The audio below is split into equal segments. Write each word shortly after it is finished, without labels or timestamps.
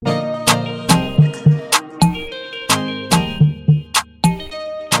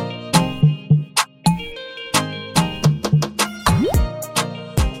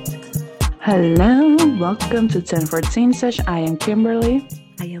Hello, welcome to 1014 Sesh. I am Kimberly.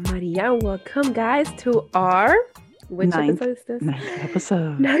 I am Maria. Welcome, guys, to our Ninth episode is this?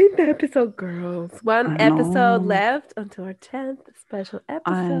 episode. Ninth episode, girls. One I episode know. left until our 10th special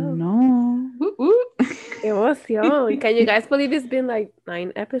episode. I know. Woo, woo. Emoción. Can you guys believe it's been like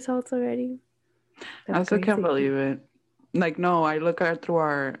 9 episodes already? I still can't believe it. Like, no, I look at through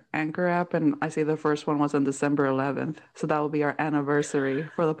our Anchor app and I see the first one was on December 11th. So that will be our anniversary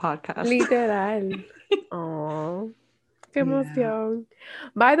for the podcast. Literal. Aww. Qué emoción.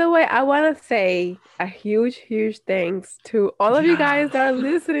 By the way, I want to say a huge thanks to all of you guys that are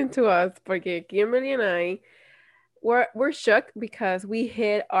listening to us, porque Kimberly and I, we're shook because we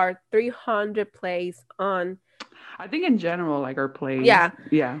hit our 300 plays on... I think in general, like our plays. Yeah.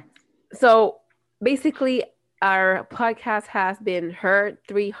 Yeah. So basically, our podcast has been heard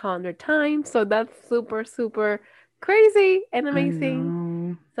 300 times. So that's super, super crazy and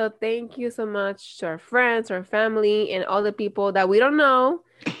amazing. So thank you so much to our friends, our family, and all the people that we don't know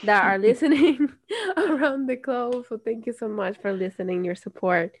that are listening around the globe. So thank you so much for listening, your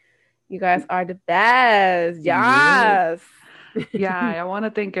support. You guys are the best. Yes. Yeah, I want to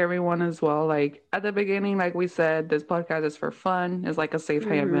thank everyone as well. Like at the beginning, like we said, this podcast is for fun. It's like a safe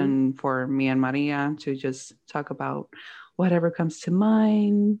haven for me and Maria to just talk about whatever comes to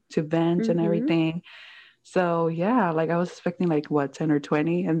mind, to vent and everything. So yeah, like I was expecting like what, 10 or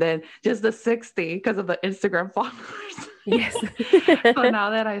 20 and then just the 60 because of the Instagram followers. Yes. So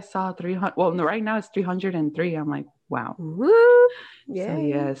now that I saw 300, well, right now it's 303. I'm like, wow. Woo! Yeah. So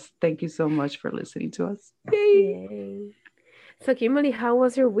yes, thank you so much for listening to us. Yay. So Kimberly, how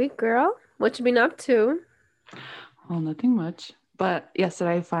was your week, girl? What you been up to? Well, nothing much. But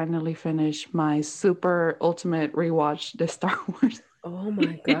yesterday I finally finished my super ultimate rewatch, the Star Wars. Oh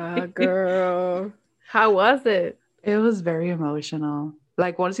my God, girl. How was it? It was very emotional.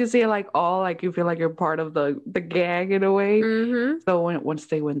 Like once you see it like all, like you feel like you're part of the gang in a way. So once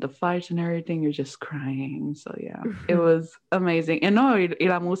they win the fights and everything, you're just crying. So yeah, it was amazing. And no, y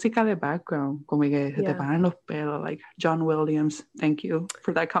la música de background, como que se te paran los pelos, like John Williams. Thank you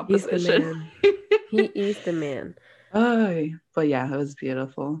for that composition. He is the man. But yeah, it was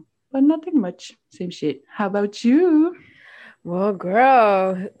beautiful. But nothing much. Same shit. How about you? Well,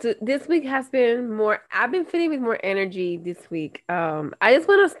 girl, this week has been more... I've been feeling with more energy this week. I just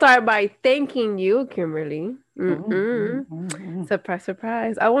want to start by thanking you, Kimberly. Surprise,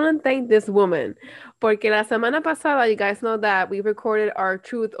 surprise. I want to thank this woman. Porque la semana pasada, you guys know that we recorded our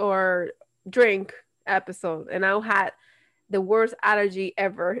Truth or Drink episode. And I had the worst allergy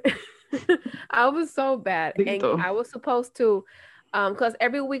ever. I was so bad. And I was supposed to... because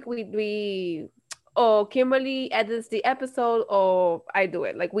every week we Kimberly edits the episode or I do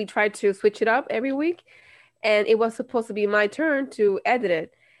it. Like we try to switch it up every week. And it was supposed to be my turn to edit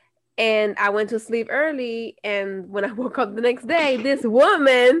it. And I went to sleep early. And when I woke up the next day, this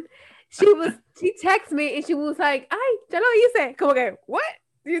woman, she texted me and she was like, ay, ya lo hice. Como que, what?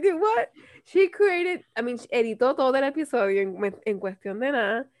 You did what? She editó todo el episodio en cuestión de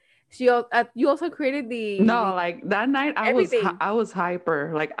nada. You also created like that night I was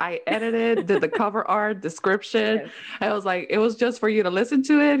hyper. Like I edited, did the cover art, description. Yes. I was like, it was just for you to listen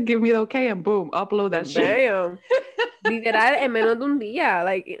to it, give me the okay, and boom, upload that shit. Damn. Literal, en menos de un día.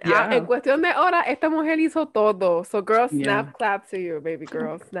 Like en cuestión de hora, esta mujer hizo todo. So girl, snap clap to you, baby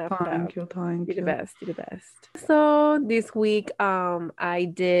girl. Snap clap. Thank you. You're the best. You're the best. So this week,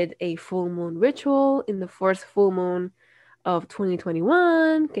 I did a full moon ritual in the first full moon of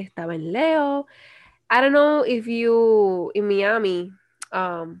 2021, que estaba en Leo. I don't know if you in Miami,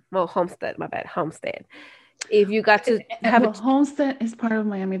 Homestead, if you got to have Homestead is part of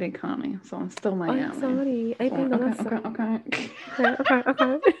Miami-Dade County, so I'm still Miami. Sorry. Okay.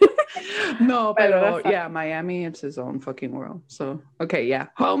 No, pero yeah, Miami, it's his own fucking world. So okay, yeah,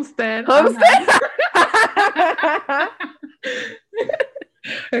 Homestead.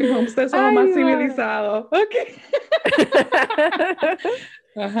 En Homestead somos más civilizados. Okay.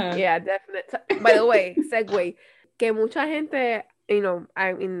 Yeah, definitely. By the way, segue, que mucha gente, I'm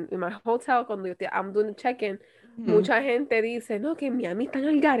in my hotel cuando I'm doing the check-in, mucha gente dice, no, que Miami está en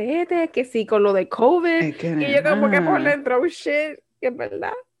el garete, que sí, con lo de COVID, y yo como que por dentro, shit, que es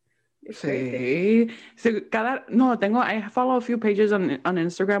verdad. Sí. I follow a few pages on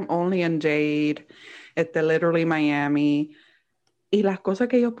Instagram, only in Jade, literally Miami, y las cosas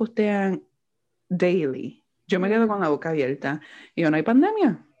que ellos postean daily, yo me quedo con la boca abierta. Y yo, no hay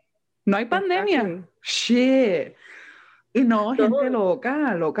pandemia. Exactly. Shit. Y no, gente No,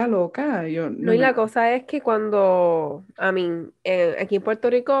 loca, loca, loca. Yo no, no y me... la cosa es que cuando, aquí en Puerto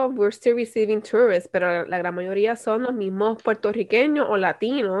Rico, we're still receiving tourists, pero la gran mayoría son los mismos puertorriqueños o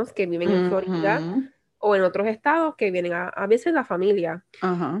latinos que viven en Florida Ujú. o en otros estados que vienen a veces la familia.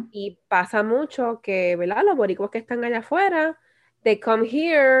 Ajá. Y pasa mucho que, ¿verdad? Los boricuas que están allá afuera, they come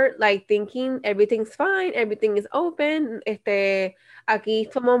here like thinking everything's fine, everything is open, aquí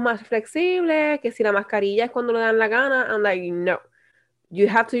somos más flexibles, que si la mascarilla es cuando le dan la gana, I'm like, no, you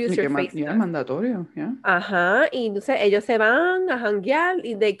have to use Y your que face ya mask. mandatorio, ya. Ajá, y entonces ellos se van a janguear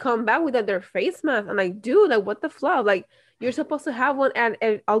y they come back with their face mask. I'm like, dude, like, what the fuck? Like, you're supposed to have one at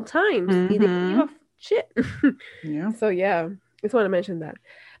all times. Y they don't give a Ujú. shit. Ya. So, yeah, just want to mention that.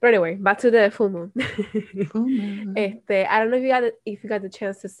 But anyway, back to the full moon. Fuma. I don't know if you got the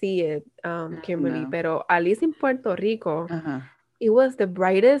chance to see it, Kimberly, No. pero at least in Puerto Rico, Ajá. it was the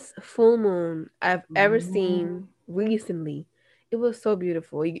brightest full moon I've ever Mm. seen recently. It was so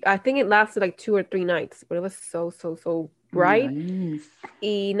beautiful. I think it lasted like 2 or 3 nights, but it was so, so, so bright. Nice.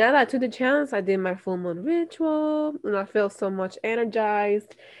 Y nada, I took the chance. I did my full moon ritual, and I felt so much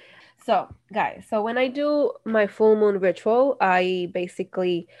energized. So, guys, so when I do my full moon ritual, I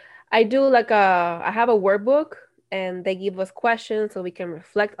do I have a workbook, and they give us questions so we can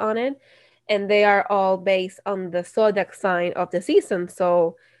reflect on it. And they are all based on the zodiac sign of the season.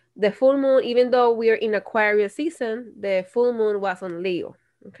 So the full moon, even though we are in Aquarius season, the full moon was on Leo.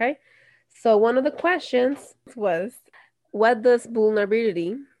 Okay. So one of the questions was, what does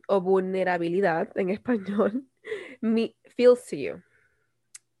vulnerability o vulnerabilidad en español feels to you?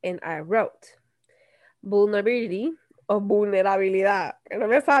 And I wrote, vulnerability o vulnerabilidad, que no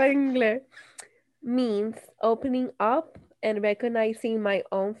me sale en inglés, means opening up and recognizing my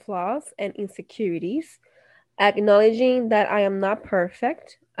own flaws and insecurities, acknowledging that I am not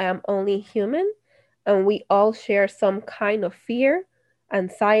perfect, I am only human, and we all share some kind of fear,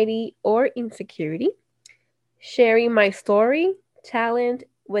 anxiety, or insecurity. Sharing my story, talent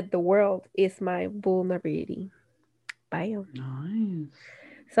with the world is my vulnerability. Bam. Nice.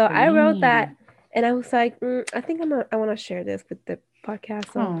 So I wrote that, Queen. and I was like, I think I want to share this with the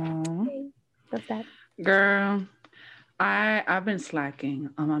podcast. So, Aw. hey, that's that. Girl, I've been slacking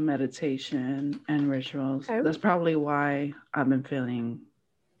on my meditation and rituals. Okay. That's probably why I've been feeling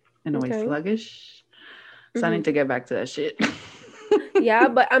in a way Okay. sluggish. So I need to get back to that shit. Yeah,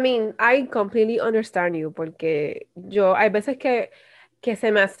 but I mean, I completely understand you porque hay veces que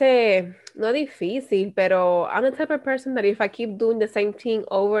se me hace, no difícil, pero I'm the type of person that if I keep doing the same thing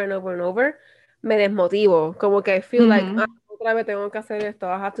over and over and over, me desmotivo. Como que I feel like, Mm-hmm. otra vez tengo que hacer esto,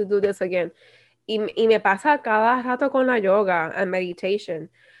 I have to do this again. Y me pasa cada rato con la yoga and meditation.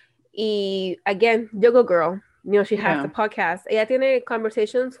 Y again, Yoga Girl, she has Yeah. the podcast. Ella tiene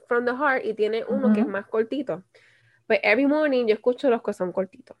Conversations from the Heart y tiene uno que es Mm-hmm. más cortito. But every morning yo escucho los que son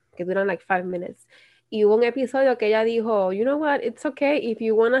cortitos, que duran like 5 minutes. Y hubo un episodio que ella dijo, you know what, it's okay if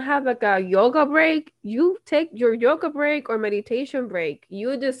you want to have like a yoga break, you take your yoga break or meditation break.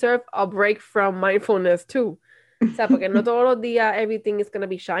 You deserve a break from mindfulness too. O sea, porque no todos los días everything is going to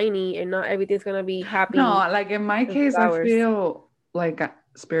be shiny and not everything's going to be happy. No, like in my case, I flowers. feel like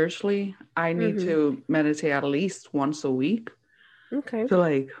spiritually, I need to meditate at least once a week Okay. to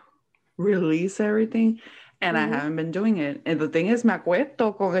like release everything. And I haven't been doing it. And the thing is, me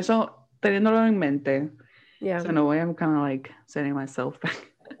acuesto con eso, teniéndolo en mente. Yeah. So in a way, I'm kind of like setting myself back.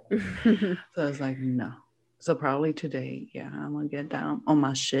 So I was like, no. So probably today, yeah, I'm gonna get down on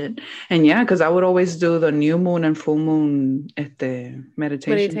my shit. And yeah, because I would always do the new moon and full moon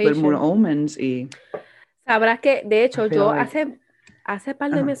meditation with moon omens. Sabrás que, de hecho, yo like, hace par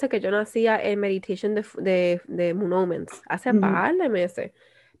de meses que yo no hacía el meditation de Moon Omens. Hace par de meses.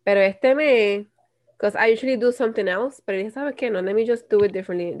 Pero este mes, because I usually do something else, pero dije, ¿sabes qué? No, let me just do it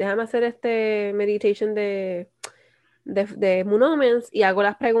differently. Déjame hacer este meditation de Moon Omens y hago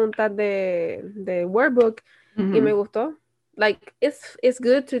las preguntas de workbook y me gustó. Like, it's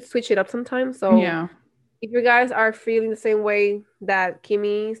good to switch it up sometimes. So, yeah. If you guys are feeling the same way that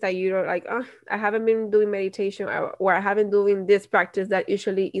Kimmy is, that you're like, I haven't been doing meditation or I haven't doing this practice that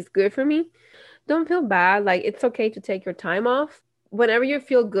usually is good for me, don't feel bad. Like, it's okay to take your time off. Whenever you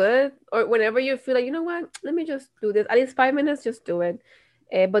feel good or whenever you feel like, you know what, let me just do this. At least 5 minutes, just do it.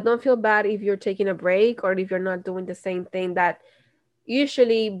 But don't feel bad if you're taking a break or if you're not doing the same thing that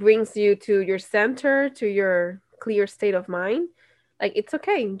usually brings you to your center, to your clear state of mind. Like, it's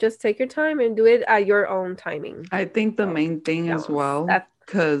okay. Just take your time and do it at your own timing. I think the main thing as well,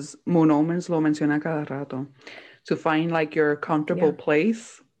 because Moon Omens lo menciona cada rato, to find like your comfortable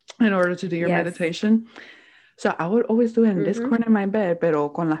place in order to do your meditation. So I would always do it in this corner of my bed, pero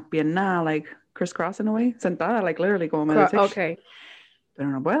con las piernas like crisscross in a way, sentada, like literally como meditation. Okay. Pero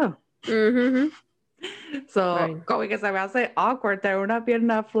no puedo. Mm-hmm. So, Right. como que se me hace awkward tener una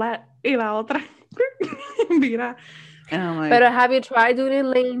pierna flat y la otra mira. And I'm like, But have you tried doing it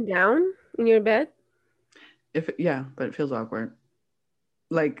laying down in your bed? but it feels awkward.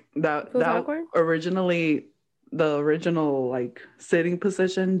 Like that Feels awkward? originally, the original like sitting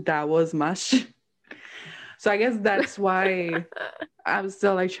position, that was my So I guess that's why I'm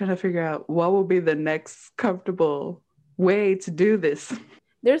still like trying to figure out what will be the next comfortable way to do this.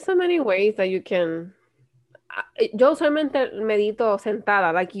 There's so many ways that you can. Yo solamente medito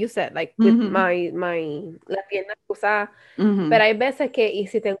sentada, like you said, like with Mhm. la pierna cruzada. Mhm. Pero hay veces que, y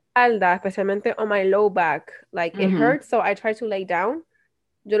si tengo espalda, especialmente on my low back, like it Mhm. hurts, so I try to lay down.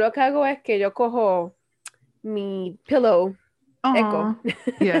 Yo lo que hago es que yo cojo mi pillow, Echo.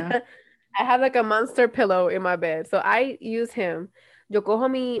 Yeah. I have like a monster pillow in my bed, so I use him. Yo cojo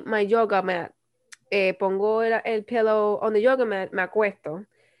my yoga mat, pongo el pillow on the yoga mat, me acuesto.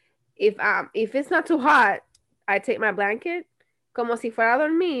 If it's not too hot, I take my blanket como si fuera a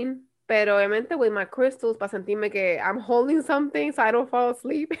dormir, pero obviamente with my crystals para sentirme que I'm holding something so I don't fall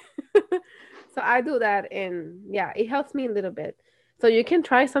asleep. So I do that, and yeah, it helps me a little bit. So you can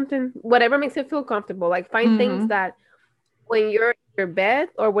try something, whatever makes you feel comfortable. Like find things that when you're in your bed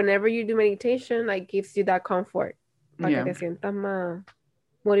or whenever you do meditation, like gives you that comfort. Para que te sientas más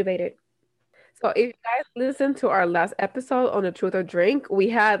motivated. So if you guys listen to our last episode on the Truth or Drink, we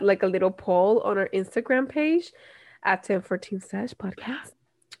had like a little poll on our Instagram page at 1014 Sesh Podcast.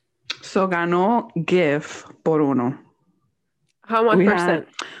 So ganó GIF por uno. How much percent?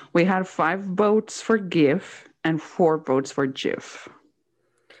 We had 5 votes for GIF and 4 votes for GIF.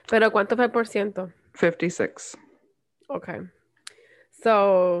 Pero ¿cuánto fue el por ciento? 56. Okay.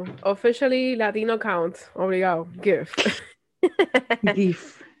 So officially Latino count. Obrigado. GIF.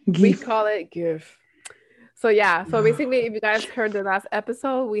 GIF. We call it GIF. So yeah. So basically, if you guys heard the last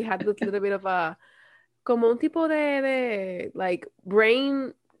episode, we had this little bit of a como un tipo de like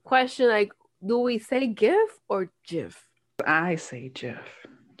brain question, like, do we say GIF or GIF? I say GIF.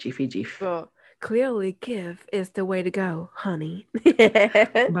 Jiffy GIF. So clearly GIF is the way to go, honey.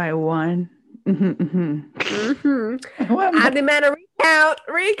 By one. I demand a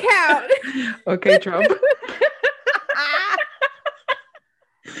recount. Okay, Trump.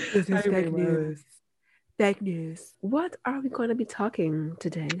 This is fake news. Fake news. What are we going to be talking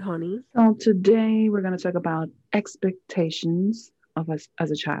today, honey? So today we're going to talk about expectations of us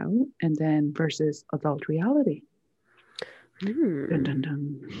as a child, and then versus adult reality. Dun, dun,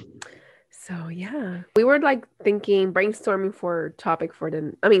 dun. So yeah, we were like brainstorming for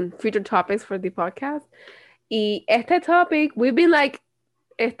future topics for the podcast. Y este topic, we've been like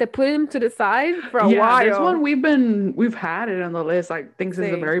putting him to the side for a while. This one we've had it on the list, like things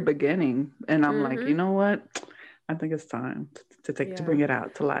since the very beginning, and I'm like, you know what? I think it's time to bring it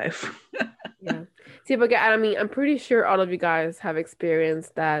out to life. Yeah. See, porque I'm pretty sure all of you guys have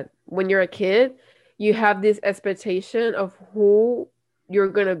experienced that when you're a kid, you have this expectation of who you're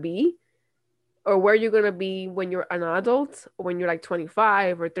gonna be or where you're gonna be when you're an adult, or when you're like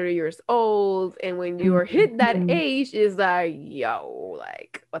 25 or 30 years old, and when you are hit that age, is like, yo,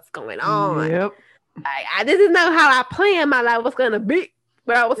 like what's going on? Yep. I didn't know how I planned my life was gonna be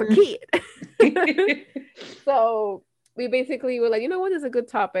when I was a kid. So we basically were like, you know what, is a good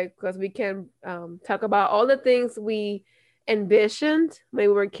topic because we can talk about all the things we envisioned when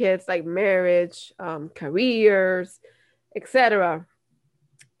we were kids, like marriage, careers, etc.,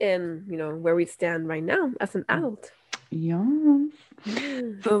 and where we stand right now as an adult. Yeah.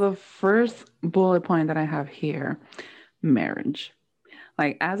 So the first bullet point that I have here, marriage.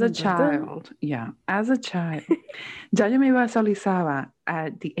 Like as a child, ya yo me visualizaba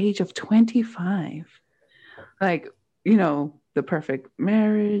at the age of 25, like, the perfect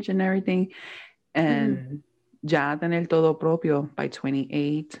marriage and everything, and ya tener todo propio by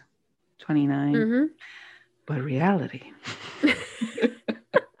 28, 29. But reality.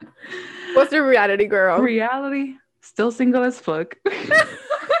 What's the reality, girl? Reality, still single as fuck.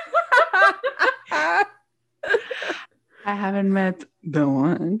 I haven't met the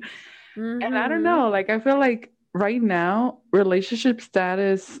one. And I don't know, like I feel like right now relationship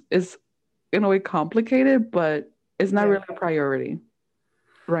status is in a way complicated, but it's not really a priority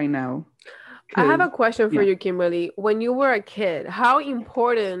right now. I have a question for you, Kimberly. When you were a kid, how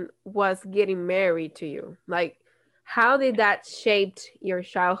important was getting married to you? Like, how did that shape your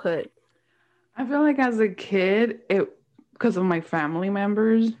childhood? I feel like as a kid, because of my family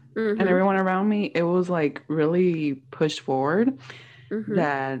members and everyone around me, it was like really pushed forward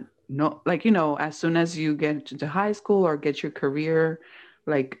that as soon as you get into high school or get your career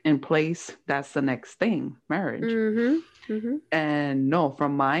like in place, that's the next thing, marriage. Mm-hmm. Mm-hmm. And no,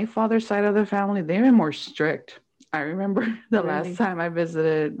 from my father's side of the family, they were more strict. I remember the last Really? time I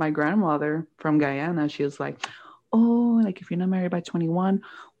visited my grandmother from Guyana, she was like, "Oh, like if you're not married by 21,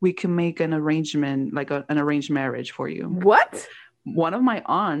 we can make an arrangement, like an arranged marriage for you." What? One of my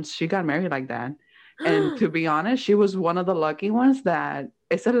aunts, she got married like that. And to be honest, she was one of the lucky ones that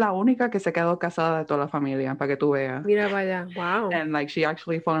esa es la única que se quedó casada de toda la familia, para que tú veas. Mira vaya. Wow. And like she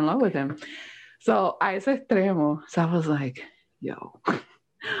actually fell in love with him. So a ese extremo, so I was like, yo,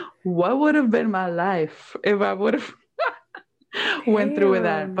 what would have been my life if I would have went through with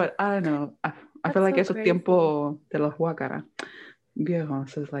that? Damn. But I don't know. I That's feel like so esos crazy. tiempos de los huácaras. Viejo,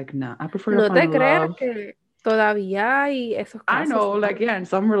 so it's like, nah, I prefer to No fall te in creas love. que todavía hay esos I casos. know, like, yeah, in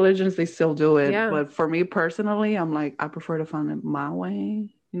some religions they still do it. Yeah. But for me personally, I'm like, I prefer to find it my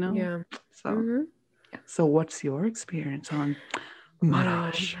way, you know? Yeah. So, Mm-hmm. so what's your experience on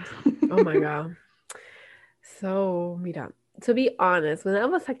marriage? Oh my God. So, mira, to be honest, when I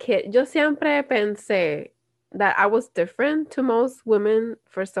was a kid, yo siempre pensé that I was different to most women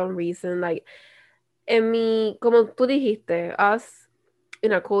for some reason. Like, como tú dijiste, us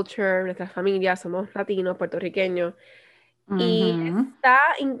in our culture, nuestra familia, somos latinos, puertorriqueños, y está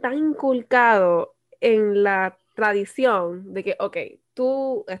tan inculcado en la tradición de que, ok,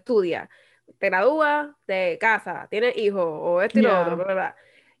 tú estudias, te gradúas, te casas, tienes hijos, o esto y lo otro, bla, bla, bla.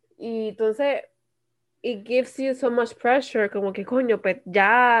 Y entonces, it gives you so much pressure, como que coño, pues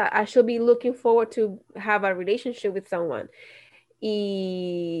ya I should be looking forward to have a relationship with someone.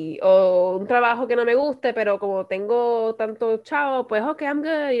 O un trabajo que no me guste, pero como tengo tanto chavo, pues ok, I'm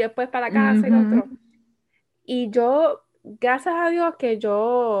good, y después para la casa y lo otro. Y yo, gracias a Dios que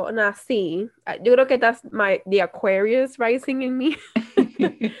yo nací, yo creo que that's the Aquarius rising in me,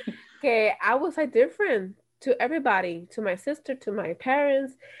 que I was like different to everybody, to my sister, to my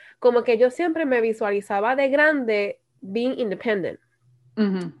parents, como que yo siempre me visualizaba de grande being independent,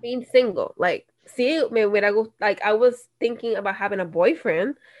 being single, like, sí, me hubiera gustado, like, I was thinking about having a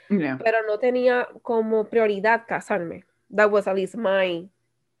boyfriend, pero no tenía como prioridad casarme. That was at least my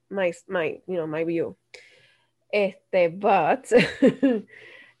view. But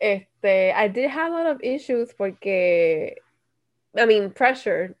I did have a lot of issues porque, I mean,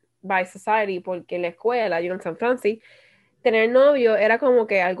 pressured by society, porque en la escuela, en San Francisco, tener novio era como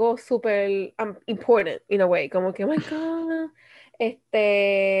que algo súper important in a way, como que, oh my God,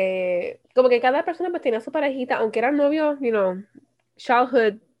 como que cada persona pues tenía su parejita, aunque eran novios,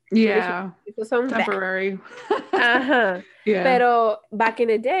 childhood. Yeah, temporary. Yeah. Pero back in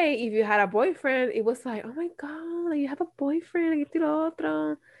the day, if you had a boyfriend, it was like, oh my God, like, you have a boyfriend, y lo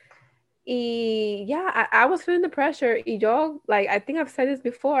otro. Y yeah, I was feeling the pressure. Y yo, like, I think I've said this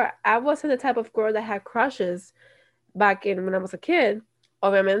before, I wasn't the type of girl that had crushes back when I was a kid.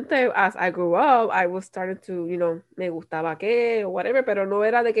 Obviamente, as I grew up, I was starting to, me gustaba qué, or whatever, pero no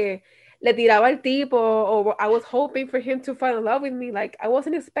era de que le tiraba al tipo, or I was hoping for him to fall in love with me. Like, I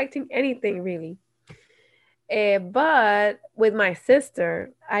wasn't expecting anything, really. But with my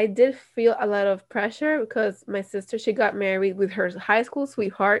sister, I did feel a lot of pressure because my sister, she got married with her high school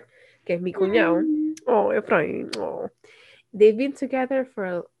sweetheart, que es mi cuñado. Oh, Efraín. Oh. They've been together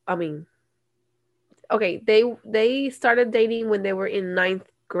for, okay, they started dating when they were in 9th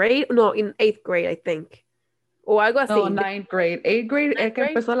grade. No, in 8th grade, I think. O algo así. No, 9th grade. 8th grade es que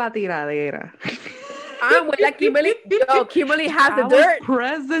empezó la tiradera. Well, Kimberly has the dirt. I was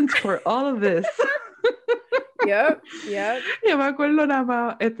present for all of this. Yep. Yo me acuerdo nada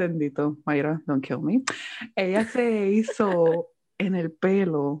más, Bendito, Mayra, don't kill me. Ella se hizo en el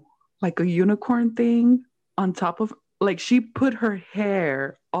pelo like a unicorn thing on top of, like, she put her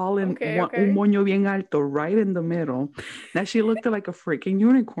hair all in un moño bien alto right in the middle. That she looked like a freaking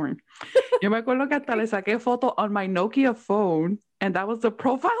unicorn. Yo me acuerdo que hasta le saqué foto on my Nokia phone, and that was the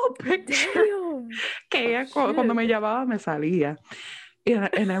profile picture. Damn. Que ella cuando me llamaba me salía.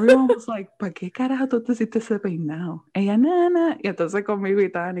 And everyone was like, ¿para qué carajo tú te hiciste ese peinado? Ella, nana. Y entonces conmigo y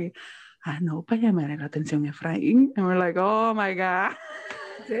Tani, no, para llamar la atención a Efraín. And we're like, oh my God.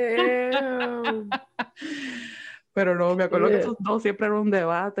 Damn. Pero no, me acuerdo que esos dos siempre era un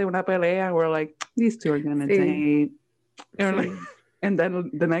debate, una pelea. We're like, these two are gonna date. And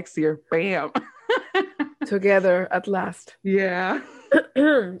then the next year, bam. Together at last. Yeah.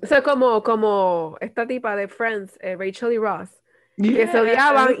 So como esta tipa de Friends, Rachel y Ross. Que se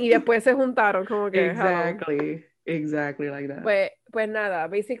odiaban y después se juntaron, como que. Exactly like that. Pues nada,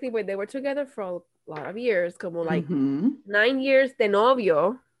 basically, pues they were together for a lot of years, como like 9 years de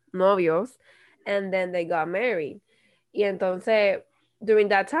novios, and then they got married. Y entonces, during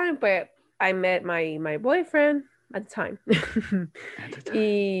that time, pues I met my boyfriend, at the time. At the time.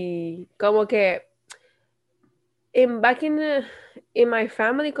 Y como que back in my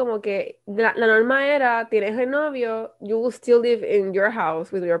family, como que la norma era, tienes el novio, you will still live in your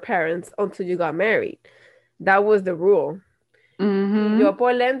house with your parents until you got married. That was the rule. Mm-hmm. Yo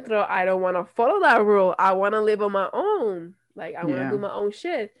por dentro, I don't want to follow that rule. I want to live on my own. Like, I want to Yeah. do my own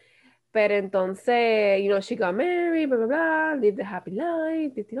shit. Pero entonces, you know, she got married, blah, blah, blah, lived a happy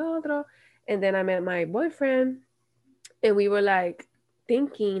life, this, otro. And then I met my boyfriend, and we were like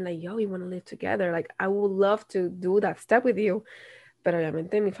thinking, like, yo, we want to live together. Like, I would love to do that step with you. Pero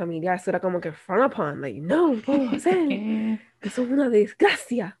obviamente mi familia eso era como que frown upon. Like, no, puedo hacer. Eso es una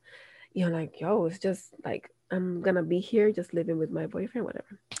desgracia. Y I'm like, yo, it's just like, I'm gonna be here just living with my boyfriend,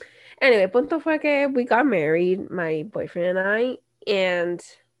 whatever. Anyway, punto fue que we got married, my boyfriend and I, and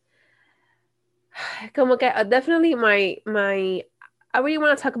como que definitely my I really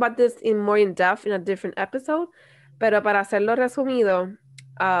want to talk about this in more in depth in a different episode, pero para hacerlo resumido,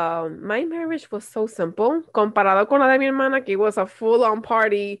 my marriage was so simple comparado con la de mi hermana, que was a full-on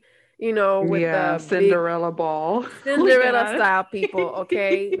party, you know, with the Cinderella ball. Cinderella style people,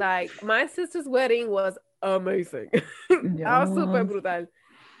 okay? Like, my sister's wedding was amazing. That was super brutal.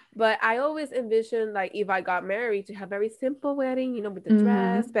 But I always envisioned, like, if I got married, to have a very simple wedding, you know, with the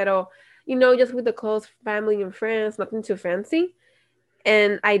dress, pero, you know, just with the close family and friends, nothing too fancy.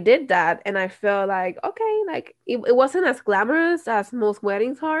 And I did that, and I felt like, okay, like, it wasn't as glamorous as most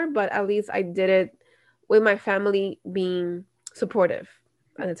weddings are, but at least I did it with my family being supportive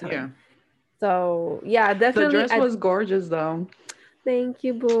at the time. Yeah. So, yeah, definitely. The dress was gorgeous, though. Thank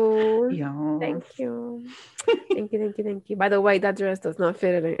you, boo. Yeah. Thank you. Thank you. By the way, that dress does not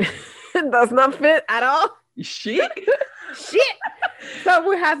fit it. It does not fit at all. Shit.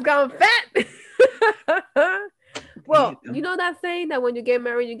 Someone has gone fat. Well, you know that saying that when you get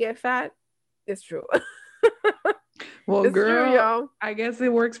married, you get fat? It's true. Well, it's girl, true, y'all. I guess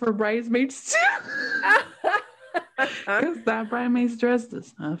it works for bridesmaids too. Because that bridesmaid's dress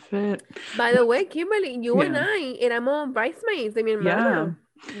does not fit. By the way, Kimberly, you and I éramos bridesmaids de mi hermana.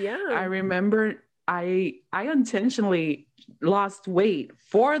 Yeah. I remember I intentionally lost weight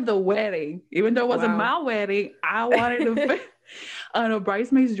for the wedding. Even though it wasn't my wedding, I wanted to fit on a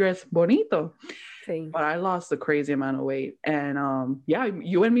bridesmaid's dress bonito. Sí. But I lost a crazy amount of weight. And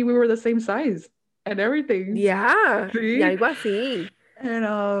you and me, we were the same size and everything. Yeah. Y algo así.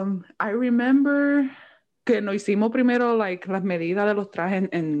 And I remember que nos hicimos primero like las medidas de los trajes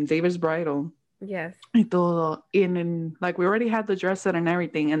en David's Bridal. Yes. Y todo. And like we already had the dress set and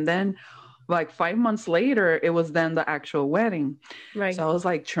everything. And then like 5 months later, it was then the actual wedding. Right. So I was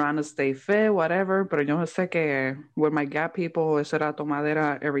like trying to stay fit, whatever. Pero yo sé que with my Gap people, eso era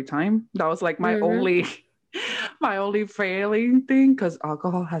tomadera every time. That was like my only failing thing, because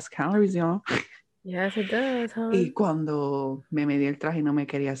alcohol has calories, you know. Yes, it does, huh? Y cuando me medí el traje no me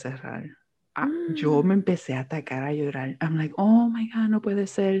quería cerrar. Yo me empecé a atacar, a llorar. I'm like, oh my God, no puede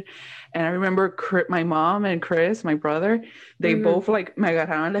ser. And I remember my mom and Chris, my brother, they both like me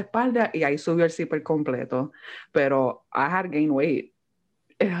agarraron la espalda y ahí subió el zipper completo. Pero I had gained weight.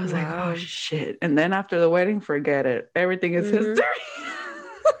 And I was like, oh shit. And then after the wedding, forget it. Everything is history.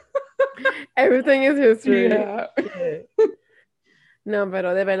 Everything is history. Yeah. No,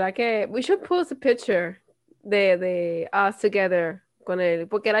 pero de verdad que we should post a picture de us together con él,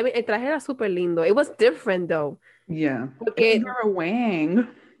 porque el traje era súper lindo. It was different though. Yeah. Porque you're a wang.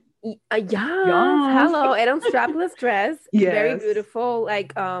 Hello, era un strapless dress. Yes. Very beautiful.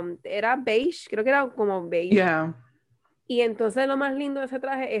 Like, era beige, creo que era como beige. Yeah. Y entonces lo más lindo de ese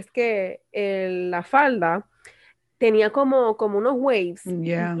traje es que la falda tenía como unos waves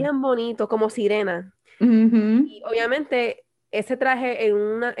bien bonitos, como sirena. Y obviamente ese traje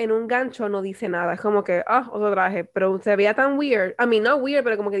en un gancho no dice nada. Es como que, otro traje. Pero se veía tan weird. I mean, not weird,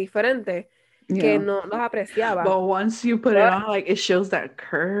 pero como que diferente. Que no los apreciaba. But once you put it on, like, it shows that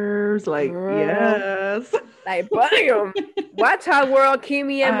curves. Like, yes. Like, bam! Watch out, world,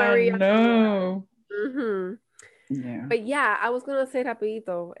 Kimmy and Maria. No. Yeah. But yeah, I was gonna say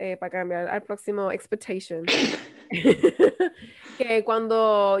rapidito, para cambiar al próximo expectation. Que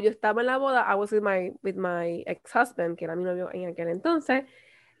cuando yo estaba en la boda, I was with my ex-husband, que era mi novio en aquel entonces,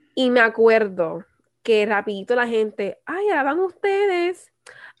 y me acuerdo que rapidito la gente, ay, ahora van ustedes,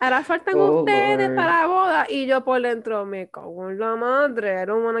 ahora faltan ustedes para la boda, y yo por dentro, me cago en la madre, I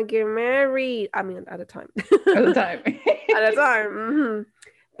don't want to get married. I mean, at the time. At the time. At the time.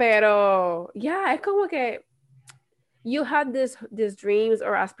 Pero, yeah, es como que you had these dreams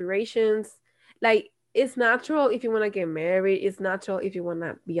or aspirations. Like, it's natural if you want to get married. It's natural if you want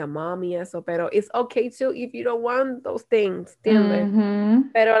to be a mom y eso. Pero it's okay too if you don't want those things.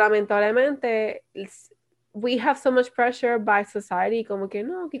 ¿Entiendes? Pero lamentablemente, we have so much pressure by society, como que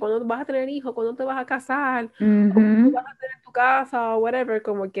no, que cuando vas a tener hijos, cuando te vas a casar, o cuando vas a tener tu casa, o whatever,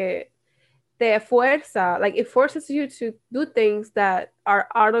 como que te fuerza, like it forces you to do things that are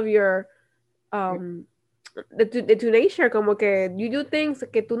out of your, de tu nature, como que you do things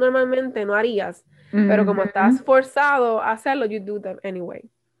que tú normalmente no harías, pero como estás forzado a hacerlo, you do them anyway.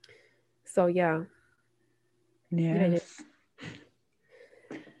 So, yeah. Yes.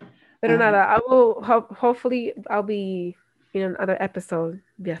 Pero nada, I will hopefully I'll be in another episode.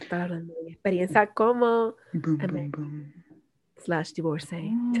 Voy a estar hablando de mi experiencia como /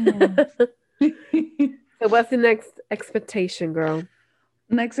 divorcee. So what's the next expectation, girl?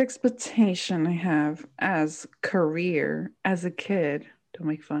 Next expectation I have as career, as a kid, don't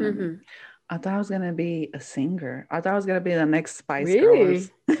make fun of me. I thought I was going to be a singer. I thought I was going to be the next Spice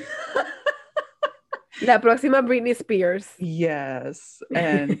Girls. La próxima Britney Spears. Yes.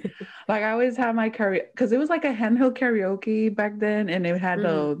 And like I always had my karaoke, because it was like a handheld karaoke back then, and it had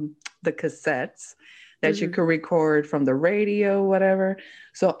the cassettes that you could record from the radio, whatever.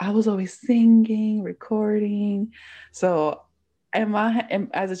 So I was always singing, recording. So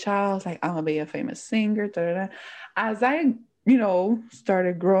as a child, I was like, I'm gonna be a famous singer. As I,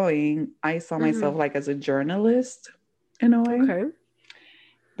 started growing, I saw myself like as a journalist in a way. Okay.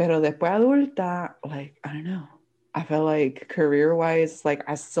 Pero después adulta, like, I don't know. I felt like career-wise, like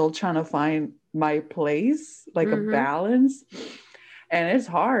I'm still trying to find my place, like a balance. And it's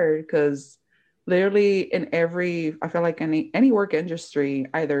hard because literally I feel like any work industry,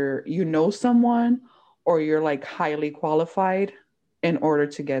 either you know someone or you're like highly qualified in order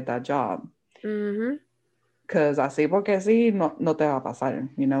to get that job. Because así porque sí, no te va a pasar,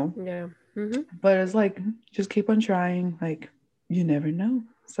 Yeah. But it's like, just keep on trying. Like, you never know.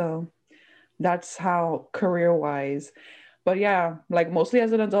 So that's how career-wise. But yeah, like mostly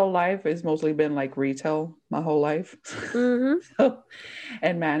as an adult life, it's mostly been like retail my whole life. So,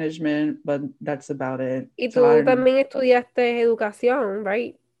 and management, but that's about it. Y tú también estudiaste educación,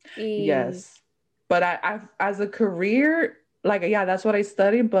 right? Yes. But I as a career, like, yeah, that's what I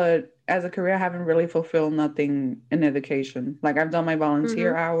studied. But as a career, I haven't really fulfilled nothing in education. Like I've done my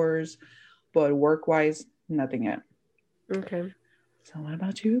volunteer hours, but work-wise, nothing yet. Okay. So what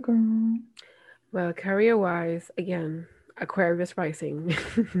about you, girl? Well, career-wise, again, Aquarius rising.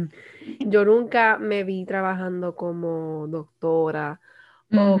 Yo nunca me vi trabajando como doctora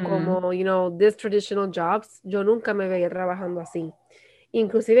o como, these traditional jobs. Yo nunca me veía trabajando así.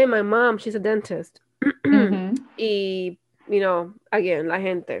 Inclusive my mom, she's a dentist. Y, again, la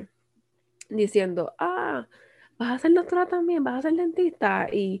gente diciendo, vas a ser doctora también, vas a ser dentista.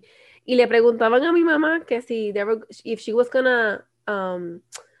 Y le preguntaban a mi mamá que si, if she was gonna,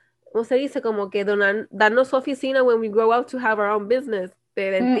 ¿cómo se dice? Como que darnos su oficina when we grow up to have our own business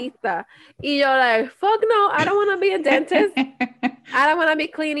de dentista. Y yo like, fuck no, I don't want to be a dentist. I don't want to be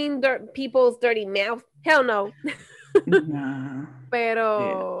cleaning people's dirty mouth. Hell no. Nah.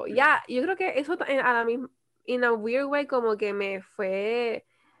 Pero, yo creo que eso a la misma, in a weird way, como que me fue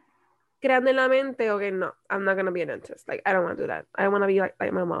creando en la mente, okay, no, I'm not gonna be a dentist. Like, I don't want to do that. I don't want to be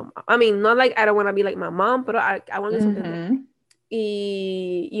like my mom. I mean, not like I don't want to be like my mom, pero I want to do something.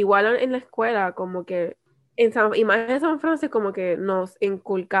 Y igual en la escuela, como que y más en San Francisco, como que nos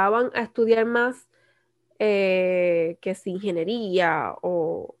inculcaban a estudiar más que es ingeniería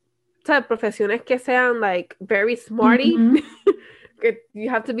o, ¿sabes? Profesiones que sean like very smarty. You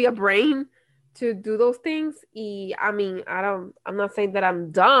have to be a brain to do those things. Y I mean, I'm not saying that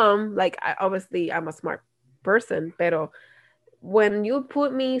I'm dumb. Like, obviously I'm a smart person, pero when you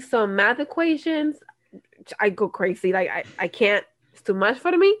put me some math equations, I go crazy. Like, I can't. It's too much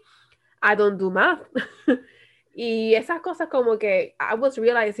for me. I don't do math. Y esas cosas como que I was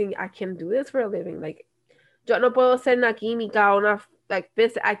realizing I can do this for a living. Like, yo no puedo ser una química o una like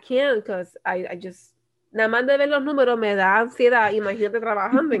this. I can't because I just nada más de ver los números me da ansiedad. Imagínate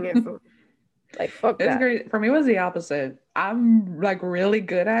trabajando en eso. Like, fuck that. It's great. For me, it was the opposite. I'm like really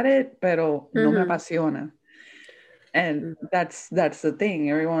good at it, pero no me apasiona. And that's the thing.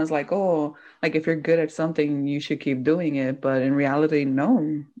 Everyone's like, oh, like if you're good at something, you should keep doing it. But in reality,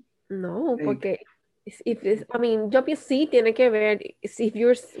 no. No, porque I mean, yo sí tiene que ver. If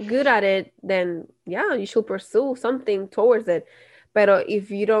you're good at it, then yeah, you should pursue something towards it. Pero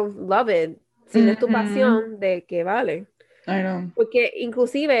if you don't love it, si no es tu pasión, ¿de qué vale? I know. Porque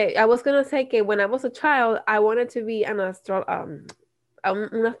inclusive, I was gonna say que when I was a child, I wanted to be un astronauta.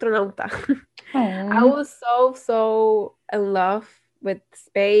 I was so in love with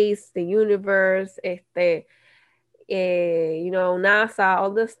space, the universe, NASA,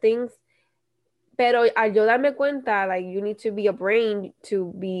 all those things. Pero al yo darme cuenta, like, you need to be a brain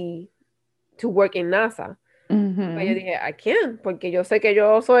to work in NASA. Pero yo dije, I can't, porque yo sé que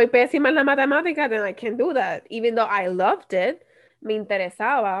yo soy pésima en la matemática, then I can't do that. Even though I loved it, me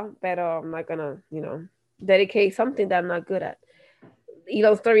interesaba, pero I'm not gonna, dedicate something that I'm not good at. Y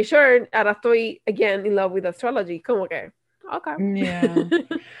long story short, ahora estoy again in love with astrology. Como que, okay. Yeah.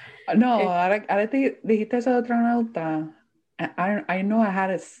 No, ahora te dijiste eso de astronauta. I know I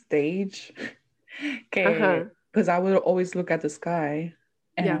had a stage que, because I would always look at the sky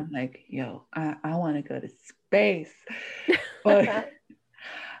and I'm like, yo, I want to go to space. But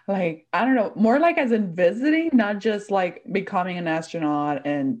like, I don't know, more like as in visiting, not just like becoming an astronaut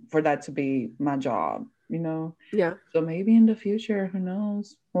and for that to be my job, Yeah. So maybe in the future, who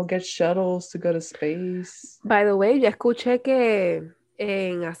knows? We'll get shuttles to go to space. By the way, ya escuché que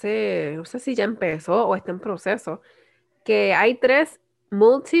no sé si ya empezó o está en proceso, que hay 3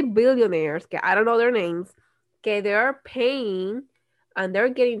 multi-billionaires, que I don't know their names, que they are paying and they're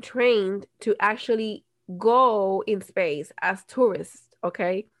getting trained to actually go in space as tourists,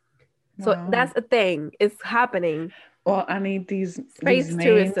 okay? So that's a thing. It's happening. Well, I need these space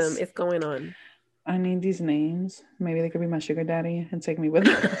tourism is going on. I need these names. Maybe they could be my sugar daddy and take me with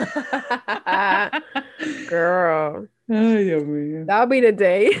them. Girl. Ay, Dios mío. That'll be the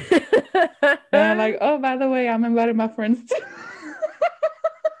day. And like, oh, by the way, I'm inviting my friends too.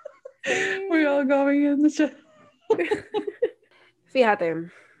 We're all going in the show. Fíjate,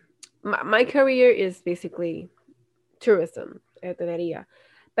 my career is basically tourism, hotelería.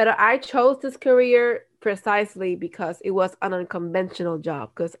 But I chose this career precisely because it was an unconventional job,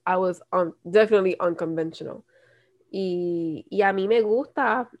 because I was definitely unconventional. Y a mí me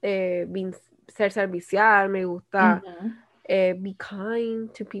gusta ser servicial, me gusta be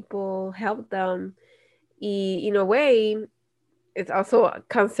kind to people, help them. Y in a way, it's also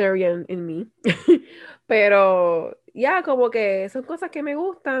Cancerian in me. Pero yeah, como que son cosas que me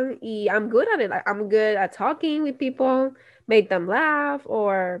gustan y I'm good at it. I'm good at talking with people, make them laugh,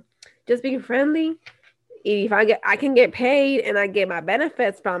 or just being friendly. If I can get paid and I get my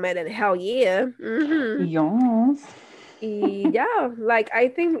benefits from it, and hell yeah. Yes. Yeah, like I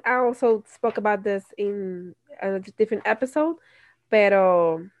think I also spoke about this in a different episode,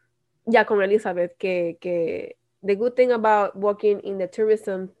 pero ya con Elizabeth que the good thing about working in the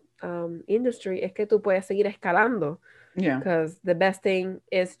tourism industry es que tú puedes seguir escalando. Yeah. Because the best thing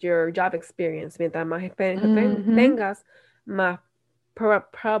is your job experience. Mientras más experiencia tengas, más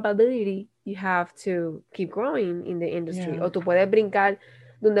probability you have to keep growing in the industry. Yeah. O tú puedes brincar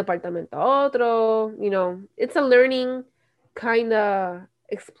de un departamento a otro. It's a learning, kind of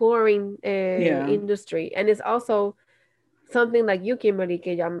exploring industry. And it's also something like you, Kimberly,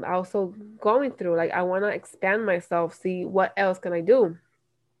 que I'm also going through. Like, I want to expand myself, see what else can I do.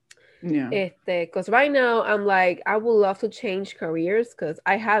 Yeah. Because right now I'm like, I would love to change careers because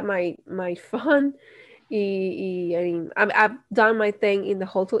I had my fun. I mean, I've done my thing in the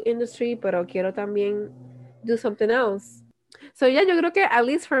hotel industry, pero quiero también do something else. So yeah, yo creo que at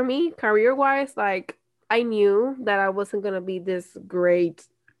least for me, career-wise, like, I knew that I wasn't gonna be this great,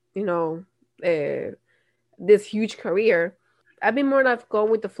 this huge career. I've been more like going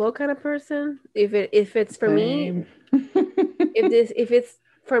with the flow kind of person. If it's for me, if it's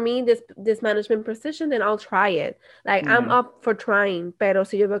for me this management position, then I'll try it. Like, I'm up for trying. Pero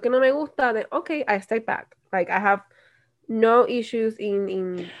si yo veo que no me gusta, then okay, I step back. Like, I have no issues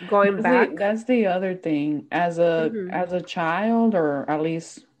in going back. That's the other thing. As a child, or at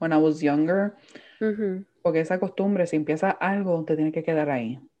least when I was younger, porque esa costumbre, si empieza algo, te tiene que quedar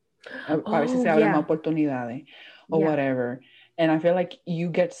ahí. A veces se abren más oportunidades or whatever. And I feel like you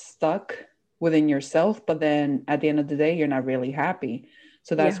get stuck within yourself, but then at the end of the day, you're not really happy.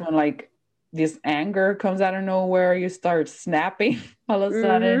 So that's when, like, this anger comes out of nowhere. You start snapping all of a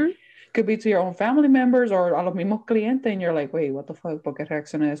sudden. Could be to your own family members or a los mismos clientes, and you're like, wait, what the fuck? ¿Por qué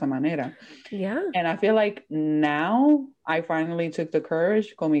reaccioné de esa manera? Yeah. And I feel like now I finally took the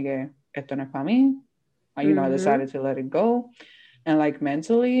courage, como que esto no es para mí. I decided to let it go. And like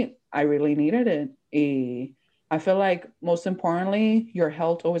mentally, I really needed it. I feel like most importantly, your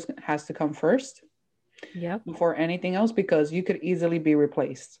health always has to come first. Before anything else, because you could easily be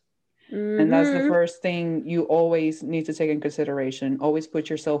replaced. And that's the first thing you always need to take in consideration. Always put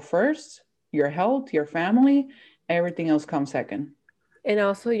yourself first, your health, your family, everything else comes second. And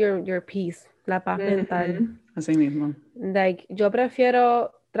also your peace, la paz mental. Así mismo. Like, yo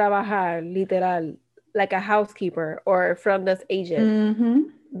prefiero trabajar literal like a housekeeper or front desk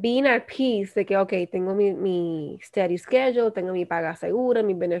agent. Being at peace de que, okay, tengo mi steady schedule, tengo mi paga segura,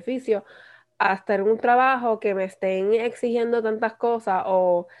 mis beneficios, hasta en un trabajo que me estén exigiendo tantas cosas,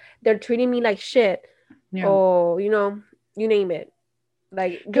 o they're treating me like shit, or, you name it.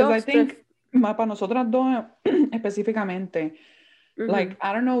 Like, because I think Para nosotras dos específicamente, like,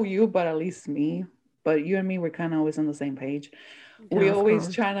 I don't know you, but at least me, but you and me, we're kind of always on the same page. Yeah, We of always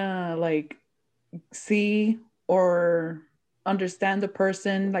course. trying to like see or understand the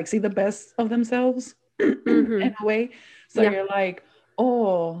person, like see the best of themselves in a way. So Yeah. you're like,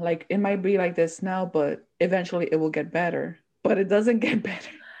 oh, like it might be like this now, but eventually it will get better. But it doesn't get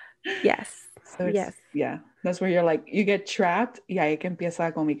better. Yes. So it's, Yes. yeah, that's where you're like, you get trapped y ahí que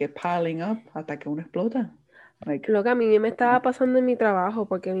empieza como que piling up hasta que uno explota. Like, Lo que a mí me estaba pasando en mi trabajo,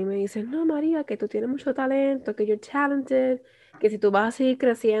 porque a mí me dicen, no, María, que tú tienes mucho talento, que you're talented, que si tú vas a seguir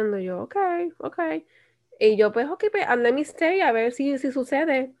creciendo, yo, ok, ok. Y yo, pues, ok, pues, and let me stay, a ver si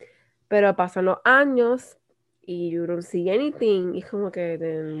sucede. Pero pasan los años y you don't see anything. Y como que,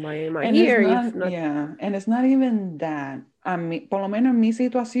 then why am I and it's here if not, not? yeah, and it's not even that. A mí, por lo menos en mi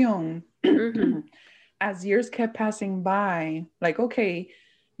situación, as years kept passing by, like, okay,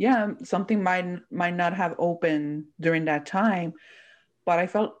 yeah, something might not have opened during that time, but I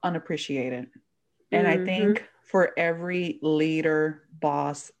felt unappreciated. And I think for every leader,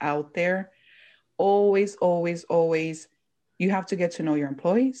 boss out there, always, always, always, you have to get to know your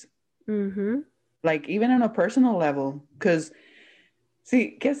employees. Like even on a personal level, because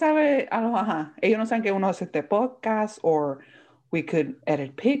sí, ¿qué sabe? Ajá. Ellos no saben que uno hace este podcast, or we could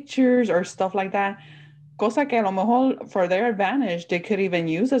edit pictures or stuff like that. Cosa que a lo mejor for their advantage, they could even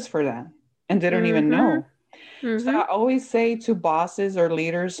use us for that and they don't even know. So I always say to bosses or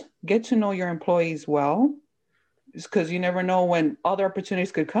leaders, get to know your employees well, because you never know when other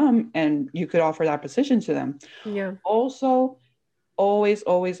opportunities could come and you could offer that position to them. Yeah. Also, always,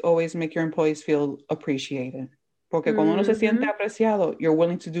 always, always make your employees feel appreciated. Porque cuando uno se siente apreciado, you're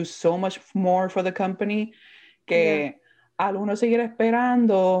willing to do so much more for the company que al uno seguir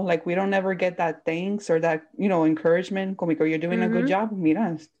esperando, like we don't ever get that thanks or that, encouragement, como que you're doing a good job,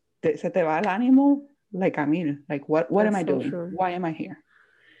 mira, se te va el ánimo, like a mí, like what am I so doing? true. Why am I here?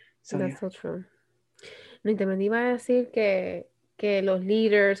 So, That's so true. No, y también iba a decir que los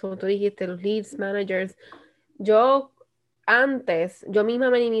leaders, como tú dijiste, los leads managers, yo misma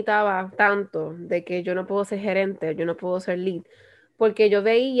me limitaba tanto de que yo no puedo ser gerente, yo no puedo ser lead, porque yo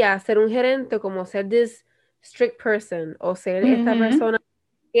veía ser un gerente como ser this strict person o ser esta persona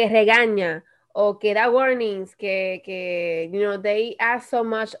que regaña o que da warnings, que they ask so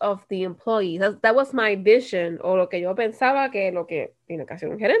much of the employees. That was my vision, o lo que yo pensaba que lo que tiene que hacer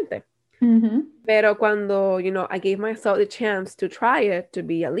un gerente. Pero cuando, I gave myself the chance to try it, to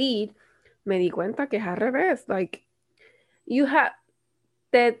be a lead, me di cuenta que es al revés. Like,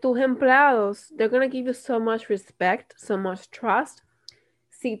 tus empleados, they're going to give you so much respect, so much trust.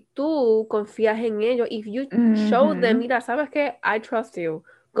 Si tú confías en ellos, if you show them, mira, ¿sabes qué? I trust you.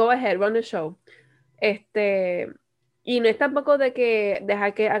 Go ahead, run the show. Y no es tampoco de que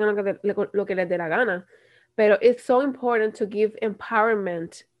dejar que hagan lo que les dé la gana. Pero it's so important to give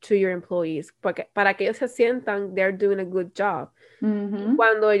empowerment to your employees, porque para que ellos se sientan they're doing a good job.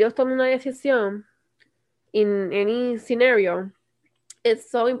 Cuando ellos toman una decisión, in any scenario, it's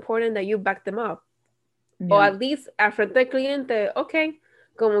so important that you back them up. Yeah. O at least al frente del cliente, ok,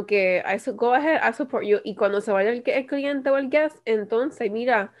 como que go ahead, I support you. Y cuando se vaya el cliente o el guest, entonces,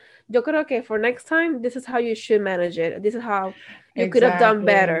 mira, yo creo que for next time, this is how you should manage it. This is how you could have done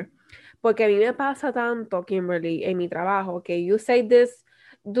better. Porque a mí me pasa tanto, Kimberly, en mi trabajo, que you say this,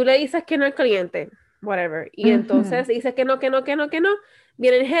 tú le dices que no al cliente, whatever, y entonces dices que no,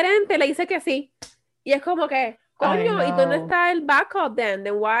 viene el gerente, le dice que sí, y es como que, coño, ¿y dónde está el backup then?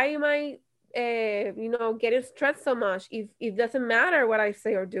 Then why am I, getting stressed so much if it doesn't matter what I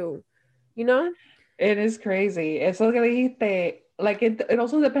say or do, It is crazy. Eso que dijiste, like it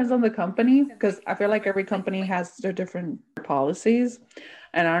also depends on the company, because I feel like every company has their different policies.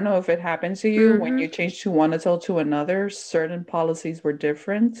 And I don't know if it happened to you when you changed to one hotel to another, certain policies were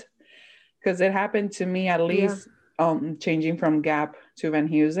different. Because it happened to me at least changing from Gap to Van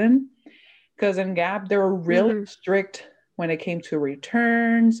Heusen. Because in Gap, they were really strict when it came to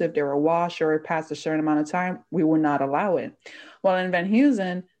returns. If they were washed or past a certain amount of time, we would not allow it. Well, in Van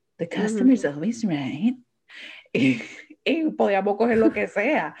Heusen, the customer's always right. Y podíamos coger lo que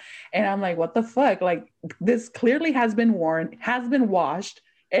sea. And I'm like, what the fuck? Like, this clearly has been worn, has been washed,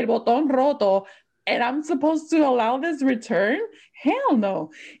 el botón roto, and I'm supposed to allow this return? Hell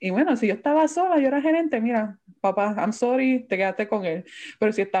no. Y bueno, si yo estaba sola, yo era gerente, mira, papá, I'm sorry, te quedaste con él.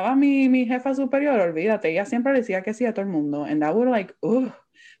 Pero si estaba mi jefa superior, olvídate, ella siempre decía que sí a todo el mundo. And that would like,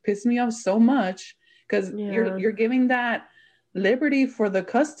 piss me off so much, because you're giving that liberty for the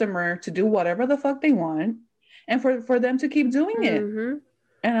customer to do whatever the fuck they want. And for them to keep doing it.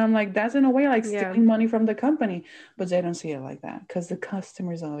 And I'm like, that's in a way like Yeah. stealing money from the company. But they don't see it like that because the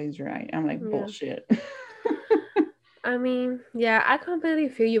customer's always right. I'm like, Yeah. bullshit. I mean, yeah, I completely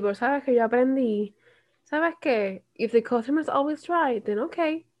feel you, pero sabes que yo aprendí, sabes que if the customer's always right, then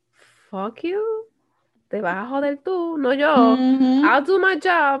okay, fuck you, te vas a joder tú, no yo. Mm-hmm. I'll do my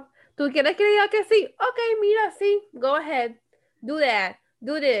job. ¿Tú quieres que diga que sí? Okay, mira, sí, go ahead, do that,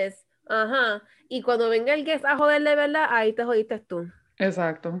 do this, Y cuando venga el guest a joder de verdad, ahí te jodiste tú.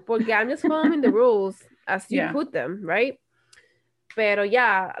 Exacto. Porque I'm just following the rules as you Yeah. put them, right? Pero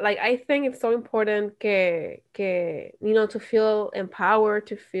yeah, like I think it's so important que to feel empowered,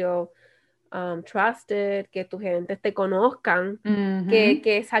 to feel trusted, que tu gente te conozcan, Mm-hmm.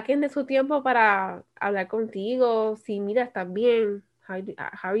 que saquen de su tiempo para hablar contigo, si mira, estás bien,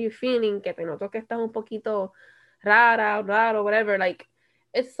 how are you feeling, que te noto que estás un poquito raro, whatever, like,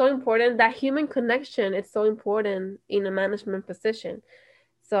 it's so important, that human connection, it's so important in a management position.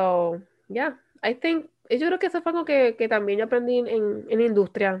 So, yeah, I think, yo creo que eso fue algo que también yo aprendí en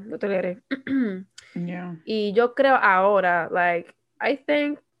industria de hotelería. Yeah. Y yo creo ahora, like, I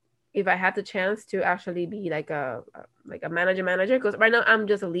think if I had the chance to actually be like a manager, because right now I'm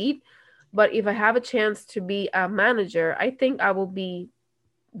just a lead, but if I have a chance to be a manager, I think I will be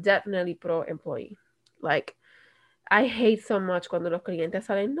definitely pro employee. Like, I hate so much cuando los clientes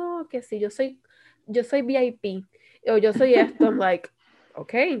salen, no, que si yo soy VIP, o yo soy esto, I'm like,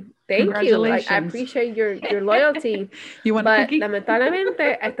 okay, thank you. Like, I appreciate your loyalty. You want a cookie?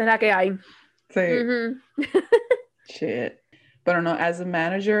 Lamentablemente, esta es la que hay. Sí. Shit. Pero no, as a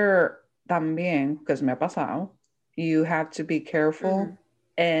manager, también, because me ha pasado, you have to be careful.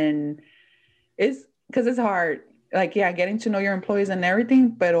 And it's because it's hard. Like, yeah, getting to know your employees and everything,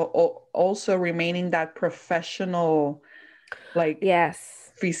 but also remaining that professional, like,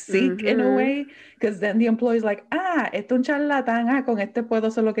 yes, physique in a way, because then the employee's like, esto un charlatán, con este puedo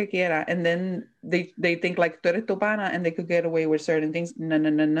hacer lo que quiera, and then they think like tú eres tu pana and they could get away with certain things.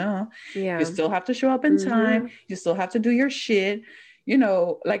 No. Yeah. You still have to show up in time. You still have to do your shit,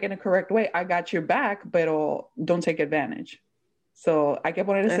 like in a correct way. I got your back, but don't take advantage. So hay que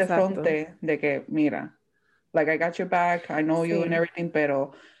poner ese fronte de que, mira, like I got your back, I know you and everything,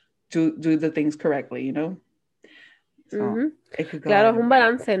 pero do the things correctly, So, claro, es un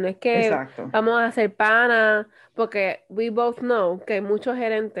balance, no es que exacto. vamos a hacer pana, porque we both know que hay muchos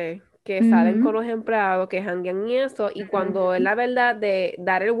gerentes que salen con los empleados, que janguean y eso, y cuando es la verdad de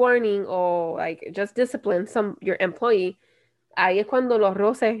dar el warning o like just discipline your employee, ahí es cuando los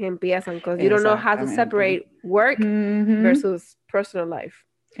roces empiezan, because you don't know how to separate work versus personal life.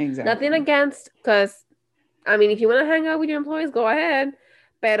 Exactly. Nothing against, because I mean, if you want to hang out with your employees, go ahead,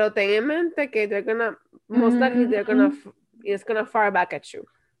 pero ten en mente que they're gonna most likely it's gonna fire back at you.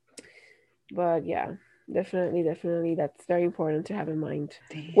 But yeah, definitely that's very important to have in mind.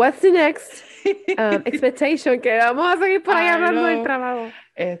 Damn. What's the next expectation? Que vamos a seguir por ahí hablando del trabajo.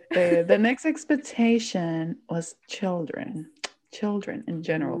 The next expectation was children in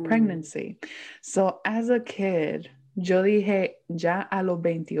general, pregnancy. So as a kid, yo dije ya a los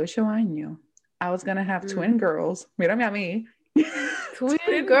 28 años I was gonna have twin girls. Mírame a mí.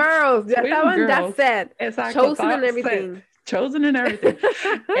 Twin girls. Ya estaban, that's it. Exacto. Chosen and everything. Chosen and everything.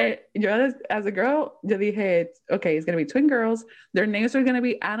 Yo, as a girl, yo dije, okay, it's gonna be twin girls. Their names are gonna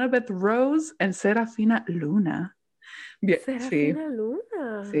be Annabeth Rose and Serafina Luna. Serafina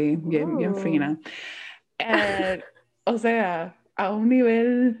Luna. Sí, bien fina. O sea, a un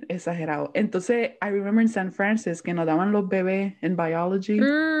nivel exagerado. Entonces, I remember in San Francisco que nos daban los bebés in biology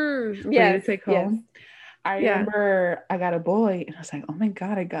for you to take home. I remember I got a boy and I was like, oh my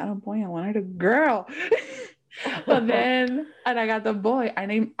God, I got a boy. I wanted a girl. But then, and I got the boy.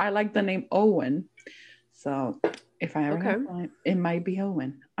 I like the name Owen. So if I ever have one, it might be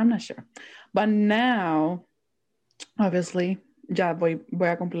Owen. I'm not sure. But now, obviously, ya voy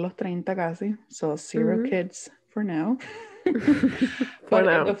a cumplir los 30 casi. So 0 kids for now. But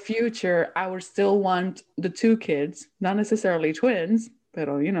in the future, I would still want the 2 kids, not necessarily twins,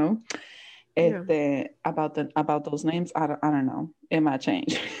 pero about those names, I don't know. It might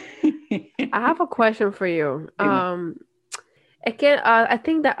change. I have a question for you. Again, I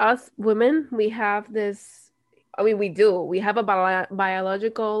think that us women, we have this. I mean, we do. We have a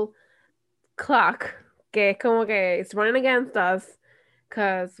biological clock que como que it's running against us.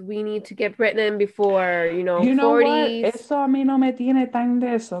 Because we need to get pregnant before, 40s. What? Eso a mí no me tiene tan de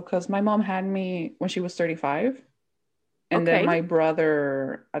eso. Because my mom had me when she was 35. And then my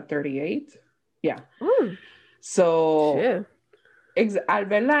brother at 38. Yeah. So, al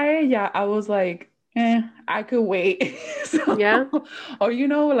verla a ella, I was like, I could wait. So, Yeah. or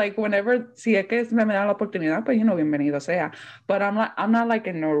like whenever si es que me da la oportunidad, pues bienvenido sea. But I'm not like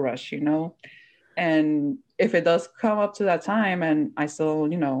in no rush, And if it does come up to that time and I still,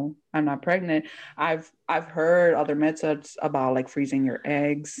 I'm not pregnant, I've heard other methods about like freezing your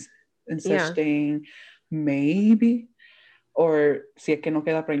eggs and such Yeah. thing. Maybe. Or si es que no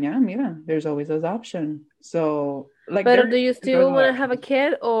queda preñada, mira, there's always this option. So like But do you there's a still lot want of to have a options.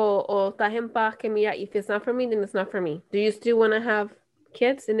 kid or estás en paz que mira, if it's not for me, then it's not for me? Do you still want to have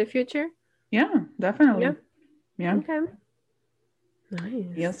kids in the future? Yeah, Yeah. definitely. Yeah. Okay.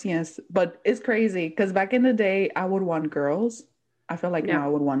 Nice. Yes. But it's crazy because back in the day, I would want girls. I feel like Yeah. now I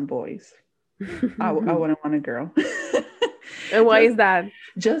would want boys. I wouldn't want a girl. And why just is that?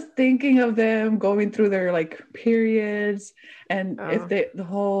 just thinking of them going through their like periods and if Oh, the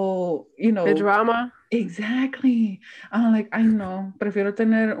whole, the drama? exactly. I'm like, I know, prefiero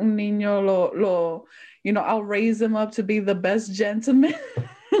tener un niño, I'll raise him up to be the best gentleman.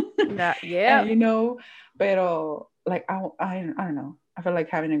 Yeah. And pero like I don't know. I feel like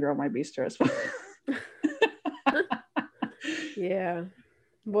having a girl might be stressful. Yeah.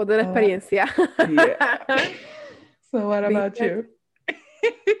 Voz de la Uh, experiencia. yeah. So what about Because,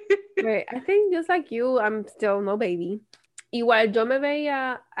 you? wait, I think just like you, I'm still no baby. Igual yo me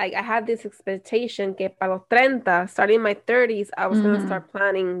veía, I had this expectation que para los 30, starting my 30s, I was going to start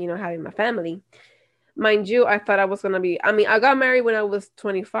planning, having my family. Mind you, I thought I was going to be, I got married when I was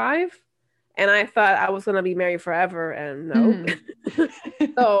 25, and I thought I was going to be married forever, and no.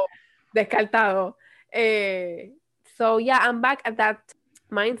 So, descartado. So, yeah, I'm back at that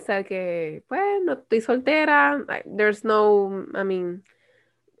mindset que, pues, no estoy soltera. There's no,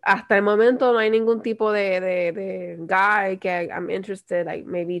 hasta el momento no hay ningún tipo de guy que I'm interested, like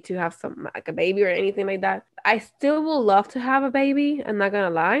maybe to have some like a baby or anything like that. I still would love to have a baby, I'm not gonna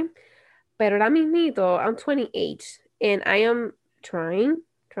lie. Pero ahora mismito, I'm 28 and I am trying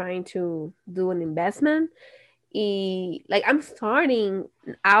to do an investment. Y like I'm starting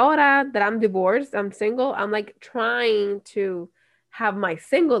ahora that I'm divorced, I'm single, I'm like trying to have my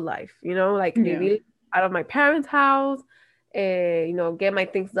single life, like vivir out of my parents' house, get my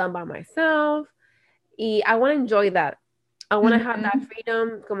things done by myself. Y I want to enjoy that. I want to have that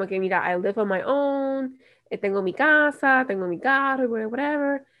freedom, como que mira, I live on my own, tengo mi casa, tengo mi carro,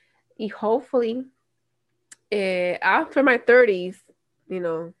 whatever. Y hopefully, after my 30s,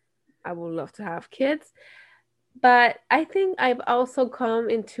 I would love to have kids. But I think I've also come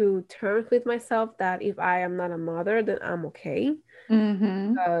into terms with myself that if I am not a mother, then I'm okay.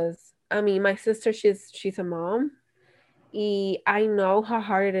 Because my sister, she's a mom. I know how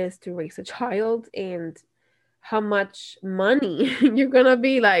hard it is to raise a child and how much money you're gonna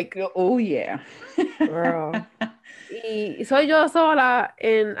be like. Oh yeah, girl. Y soy yo sola,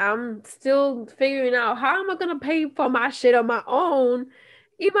 and I'm still figuring out how am I gonna pay for my shit on my own.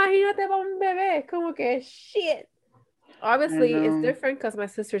 Imagínate para un bebé, como que shit. Obviously, it's different because my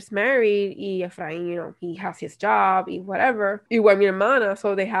sister's married. Y Efraín, he has his job, y whatever. Igual mi hermana,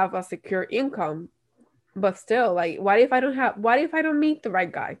 so they have a secure income. But still, like, what if I don't meet the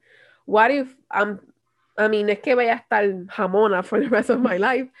right guy? What if es que vaya a estar jamona for the rest of my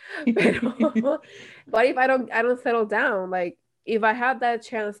life. Pero, what if I don't settle down? Like, if I have that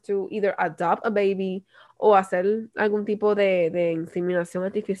chance to either adopt a baby o hacer algún tipo de inseminación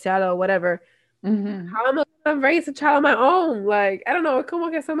artificial or whatever, how am I gonna raise a child on my own? Like, I don't know, como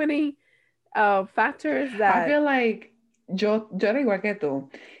que so many factors that I feel like yo era igual que tú.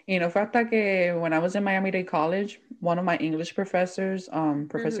 Fue hasta que when I was in Miami-Dade College, one of my English professors,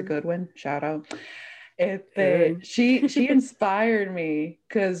 Professor Goodwin, shout out, she inspired me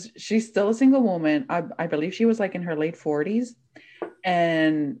because she's still a single woman. I believe she was like in her late 40s.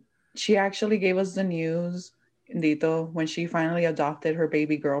 And she actually gave us the news, Dito, when she finally adopted her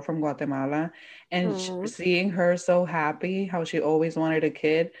baby girl from Guatemala. And seeing her so happy, how she always wanted a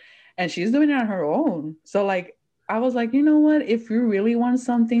kid. And she's doing it on her own. So like, I was like, you know what? If you really want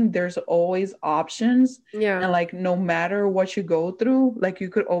something, there's always options. Yeah. And like, no matter what you go through, like you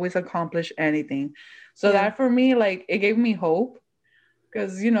could always accomplish anything. So that for me, like, it gave me hope.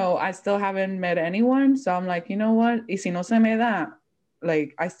 Because, I still haven't met anyone. So I'm like, you know what? Y si no se me da,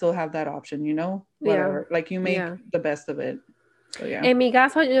 like, I still have that option, whatever. Like, you make the best of it. So, yeah. En mi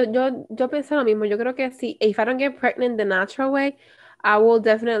caso, yo pensé lo mismo. Yo creo que si, if I don't get pregnant the natural way, I will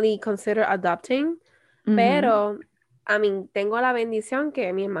definitely consider adopting. Pero, tengo la bendición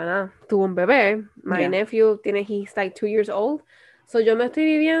que mi hermana tuvo un bebé. My nephew he's like 2 years old. So, yo me estoy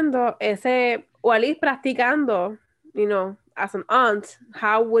viviendo o at least practicando, as an aunt,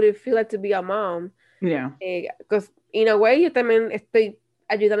 how would it feel like to be a mom? Yeah. Because in a way, yo también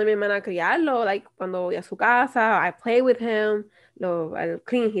ayudando a mi hermana a criarlo, like, cuando voy a su casa, I play with him, I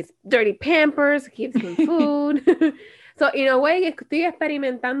clean his dirty pampers, gives him food. So, in a way, estoy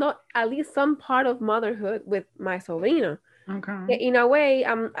experimentando at least some part of motherhood with my sobrino. Okay. In a way,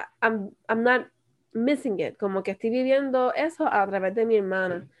 I'm not missing it, como que estoy viviendo eso a través de mi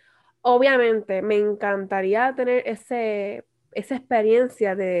hermana. Obviamente, me encantaría tener esa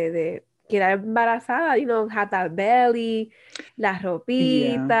experiencia de quedar embarazada, have that belly, la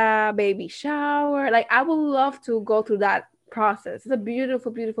ropita, baby shower. Like, I would love to go through that process. It's a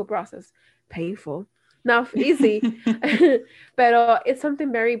beautiful, beautiful process. Painful. Not easy. Pero it's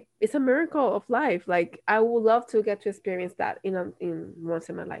it's a miracle of life. Like, I would love to get to experience that in once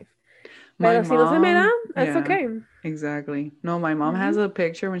in my life. Pero si no se me da, it's okay. Exactly. No, my mom has a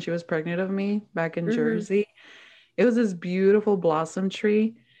picture when she was pregnant of me back in Jersey. It was this beautiful blossom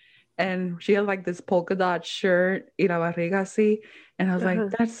tree. And she had like this polka dot shirt, y la barriga así. And I was like,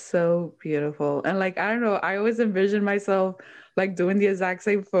 that's so beautiful. And like, I don't know, I always envisioned myself like doing the exact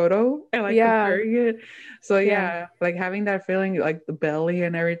same photo and like comparing it. So yeah, like having that feeling, like the belly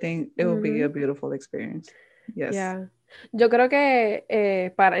and everything, it would be a beautiful experience. Yes. Yeah. Yo creo que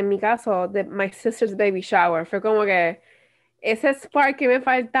en mi caso, my sister's baby shower, fue como que ese spark que me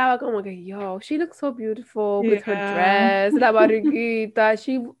faltaba, como que, yo, she looks so beautiful with her dress, la barriguita.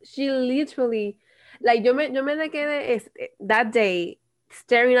 She literally, like, yo me quedé that day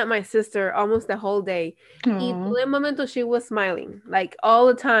staring at my sister almost the whole day. Y todo el momento she was smiling, like, all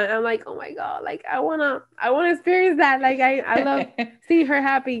the time. I'm like, oh my God, like, I wanna experience that. Like, I love seeing her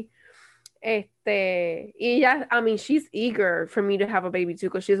happy. Y ella, I mean, she's eager for me to have a baby too,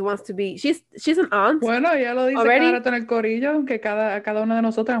 because she wants to be, she's an aunt. Bueno, ya lo dice already. Cada rato en el corillo, que cada una de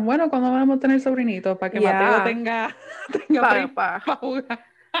nosotras, bueno, ¿cuándo vamos a tener sobrinitos? Para que Mateo tenga para jugar.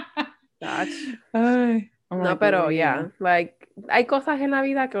 Ay, no, pero like, hay cosas en la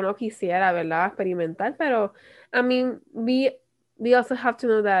vida que uno quisiera, ¿verdad? Experimentar, pero, I mean, we also have to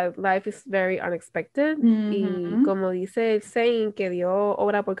know that life is very unexpected. Y como dice el saying, que Dios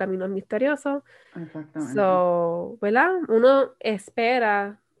obra por caminos misteriosos. Exactamente. So, ¿verdad? Uno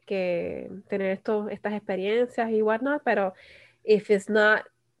espera que tener estas experiencias y whatnot, pero if it's not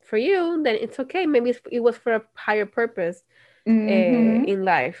for you, then it's okay. Maybe it was for a higher purpose in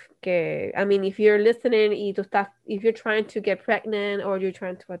life. Que, I mean, if you're listening y if you're trying to get pregnant or you're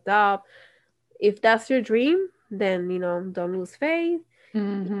trying to adopt, if that's your dream, then, don't lose faith.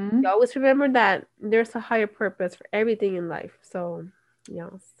 You always remember that there's a higher purpose for everything in life. So, yes.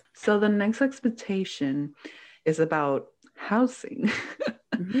 So the next expectation is about housing.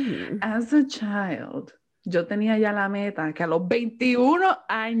 As a child, yo tenía ya la meta que a los 21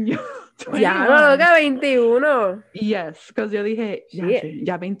 años. Ya no, que 21. Yes, because yo dije,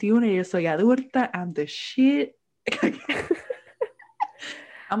 ya 21 y yo soy adulta, I'm the shit.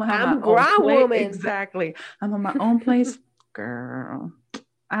 I'm a grown woman. Exactly. I'm on my own place. Girl,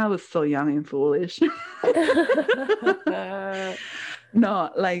 I was so young and foolish. No,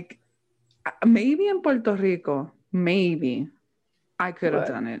 like, maybe in Puerto Rico, maybe I could have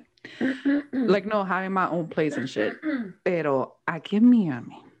done it. Like, no, having my own place and shit. Pero aquí en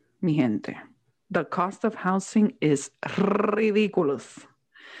Miami, mi gente, the cost of housing is ridiculous.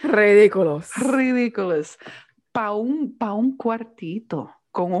 Ridiculous. Pa un cuartito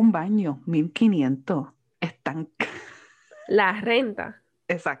con un baño, 1,500. Están... La renta.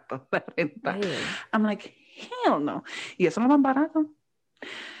 Exacto, la renta. I'm like, hell no. Y eso no es más barato.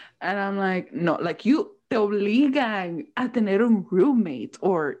 And I'm like, no, like, te obligan a tener un roommate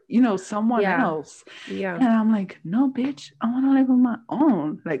or, someone else. Yeah. And I'm like, no, bitch, I want to live on my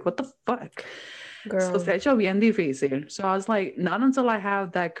own. Like, what the fuck? Girl. So se ha hecho bien difícil. So I was like, not until I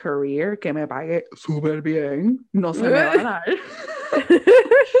have that career que me pague súper bien, no se me va a dar.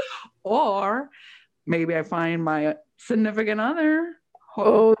 Or maybe I find my significant other.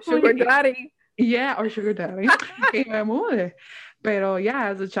 Sugar daddy. Yeah, or sugar daddy. Y me mude. Pero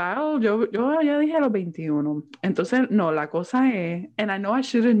as a child, yo ya dije a los 21. Entonces, no, la cosa es, and I know I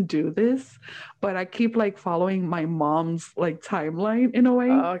shouldn't do this, but I keep like following my mom's like timeline in a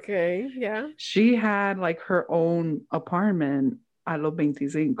way. Okay, yeah. She had like her own apartment a los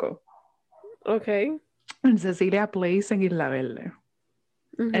 25. Okay. In Cecilia Place en Isla Verde.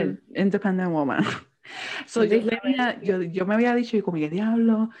 An independent woman. So yo me había dicho, y como que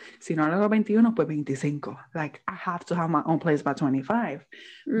diablo, si no hago 21, pues 25. Like, I have to have my own place by 25.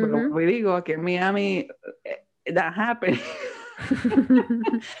 Pero we digo que en Miami, that happened.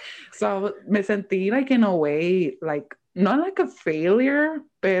 So me sentí like in a way, like, not like a failure,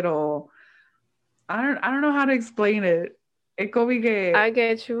 pero I don't know how to explain it. Es como que I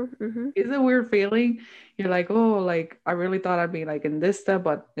get you. Mhm. it's a weird feeling. You're like, oh, like I really thought I'd be like in this step,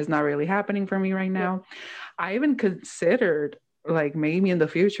 but it's not really happening for me right Yeah. now. I even considered like maybe in the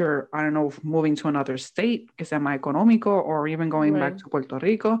future, I don't know, moving to another state, que sea más económico, or even going back Right. to Puerto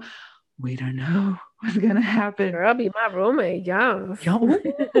Rico. We don't know what's gonna happen. Girl, be my roommate, yes. Yo,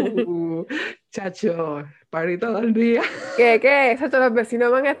 chacho, party todo el día. ¿Qué? Eso todos los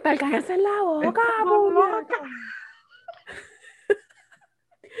vecinos van a estar, cállate en la boca, Estamos puñeta. locas.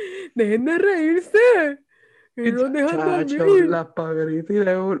 Dejen de reírse. Y no dejan Chacho, dormir. las pagritas de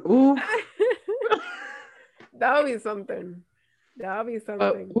That would be something. That would be But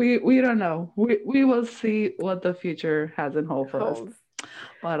something. we don't know. We will see what the future has in hold for us. Holds.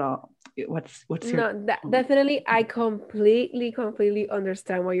 But what's your No, definitely, I completely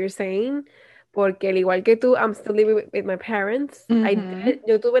understand what you're saying. Porque al igual que tú, I'm still living with my parents.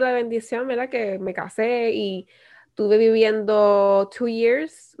 Yo tuve la bendición, ¿verdad? Que me casé y tuve viviendo 2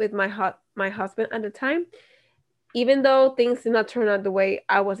 years with my husband at the time. Even though things did not turn out the way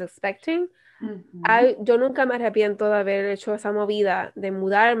I was expecting, yo nunca me arrepiento de haber hecho esa movida de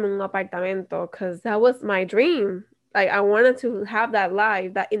mudarme en un apartamento, because that was my dream. Like, I wanted to have that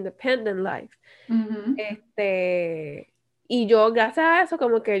life, that independent life. Y yo, gracias a eso,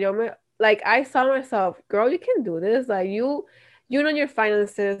 como que yo like, I saw myself, girl, you can do this. Like, you know your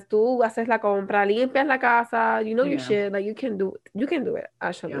finances, tú haces la compra, limpias la casa, you know your shit, like, you can do it,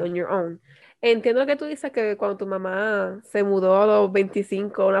 actually, on your own. Entiendo que tú dices que cuando tu mamá se mudó a los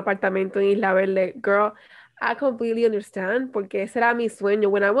 25 a un apartamento en Isla Verde, girl, I completely understand, porque ese era mi sueño.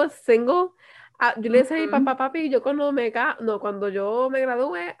 When I was single, yo le decía a mi papá, papi, yo cuando yo me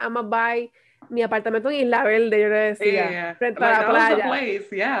gradúe, I'm gonna buy mi apartamento en Isla Verde, yo le decía, frente a la playa. Place.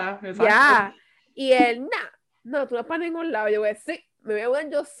 Yeah, exactly. Yeah. Y él, no, tú no vas para ningún lado. Yo voy, sí, me voy a mudar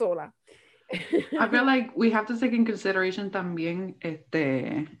yo sola. I feel like we have to take in consideration también,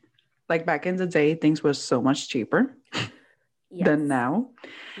 like back in the day, things were so much cheaper than now.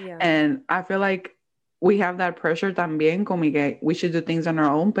 Yeah. And I feel like we have that pressure también, como que we should do things on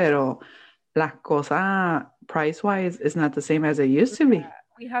our own, pero las cosas price-wise is not the same as it used to be.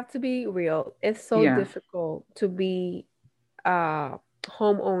 We have to be real. It's so difficult to be a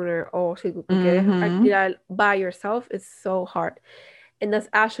homeowner or to get alquilar by yourself. It's so hard. And that's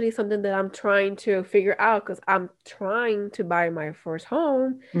actually something that I'm trying to figure out, because I'm trying to buy my first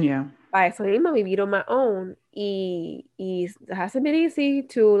home. Yeah. Para eso mismo, vivir on my own. Y it hasn't been easy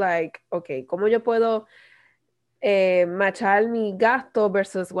to, like, okay, ¿cómo yo puedo machar mi gasto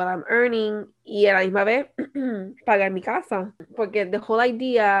versus what I'm earning y a la misma vez pagar mi casa? Porque the whole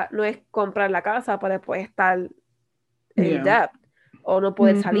idea no es comprar la casa para después estar en debt o no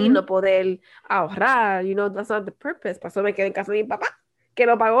poder salir, no poder ahorrar, you know, that's not the purpose. Por eso me quedé en casa de mi papá, que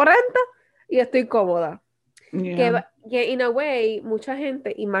no pagó renta y estoy cómoda. Que in a way, mucha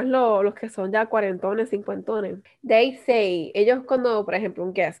gente, y más los que son ya cuarentones, cincuentones, they say, ellos cuando, por ejemplo,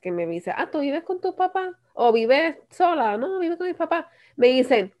 un guest que me dice, ¿tú vives con tu papá? ¿O vives sola? No, vives con mi papá. Me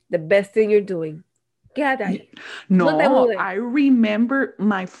dicen, the best thing you're doing. Quédate ahí. No, I remember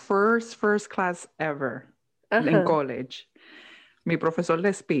my first class ever in college. Mi profesor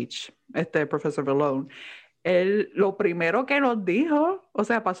de speech, profesor Valone, él lo primero que nos dijo, o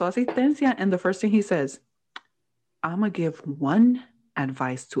sea, pasó asistencia, and the first thing he says, I'm gonna give one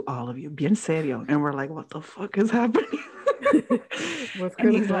advice to all of you, bien serio. And we're like, what the fuck is happening?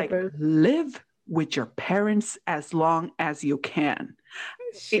 And he's like, live with your parents as long as you can.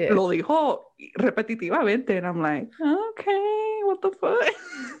 Y lo dijo repetitivamente, and I'm like, okay, what the fuck?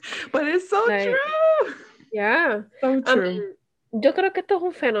 But it's so true. Yeah. So true. Yo creo que esto es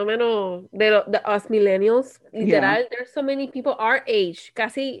un fenómeno de us millennials. Literal, there's so many people our age,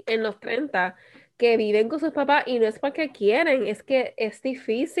 casi en los 30, que viven con sus papás y no es porque quieren, es que es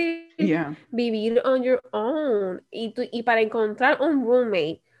difícil vivir on your own y para encontrar un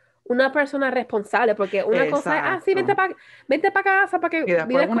roommate, una persona responsable, porque una cosa es, vente para casa para que y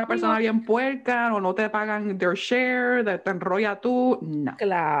después una persona bien puerca o no te pagan their share, te enrolla tú, no.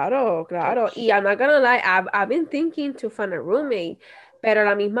 Claro. Y I'm not gonna lie, I've been thinking to find a roommate, pero a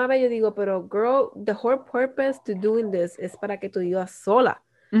la misma vez yo digo, pero girl, the whole purpose to doing this es para que tú vivas sola.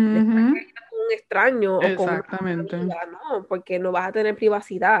 Un extraño o con una amiga, no, porque no vas a tener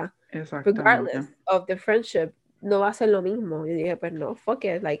privacidad. Regardless of the friendship, no va a ser lo mismo. Yo dije, pues no, fuck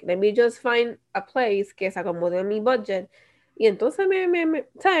it, like, let me just find a place que se acomode en mi budget y entonces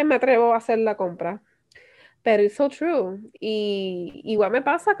me atrevo a hacer la compra. Pero it's so true. Y igual me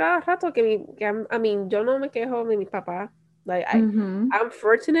pasa cada rato que yo no me quejo de mis papás. Like, I'm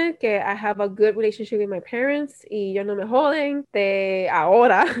fortunate que I have a good relationship with my parents y ellos no me joden de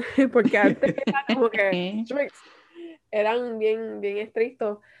ahora, porque antes era como que strict. eran bien, bien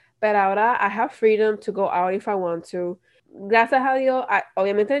estrictos, pero ahora I have freedom to go out if I want to. Gracias a Dios,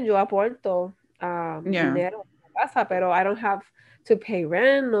 obviamente yo aporto Yeah. dinero a la casa, pero I don't have to pay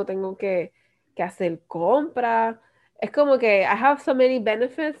rent, no tengo que hacer compra. Es como que I have so many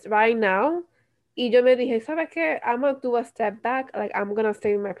benefits right now. Y yo me dije, ¿sabes qué? I'm gonna do a step back. Like, I'm gonna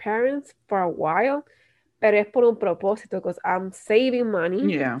stay with my parents for a while. Pero es por un propósito, because I'm saving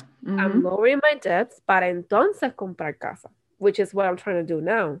money. Yeah. I'm Mm-hmm. lowering my debts para entonces comprar casa, which is what I'm trying to do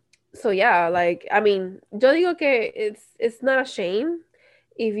now. So yeah, like, I mean, yo digo que it's not a shame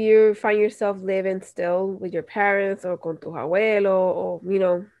if you find yourself living still with your parents or con tus abuelos or, you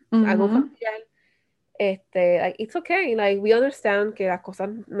know, algún Mm-hmm. familiar. Like, it's okay. Like, we understand que las cosas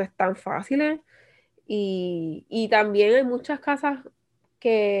no están fáciles y también hay muchas casas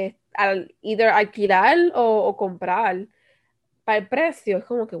que al either alquilar o comprar para el precio es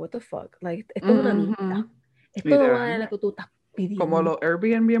como que, what the fuck, like, esto es una Mm-hmm. mierda. Esto no vale Literal. lo que tú estás Como pidiendo. los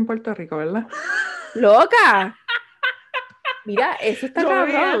Airbnb en Puerto Rico, ¿verdad? ¡Loca! Mira, eso está Yo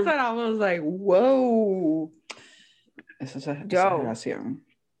vi eso cabrón. and I was like, whoa. Esa es Yo, exageración.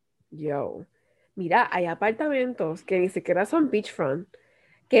 yo. Mira, hay apartamentos que ni siquiera son beachfront,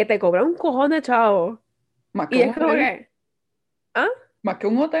 que te cobran un cojón de chavo. Más que Y un es como hotel. que, ¿ah? Más que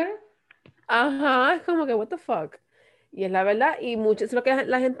un hotel. Ajá, es como que, what the fuck. Y es la verdad, y mucho es lo que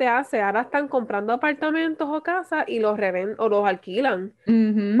la gente hace. Ahora están comprando apartamentos o casas y los revenden o los alquilan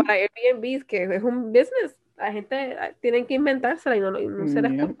Mm-hmm. para Airbnb, que es un business. La gente tiene que inventársela y no se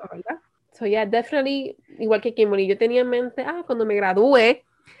les Yep. culpa, ¿verdad? So yeah, definitely, igual que Kimberly, yo tenía en mente, cuando me gradúe,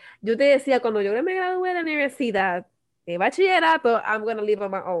 yo te decía, cuando yo me gradúe de la universidad, de bachillerato, I'm gonna live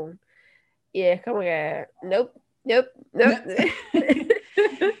on my own. Y es como que, nope, nope, nope.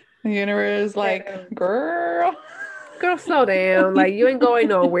 The universe is like, girl. Girl, slow down. Like, you ain't going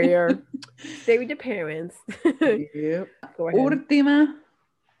nowhere. Stay with your parents. Yep. Go ahead. Última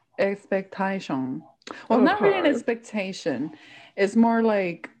expectation. Well, not really an Okay. expectation. It's more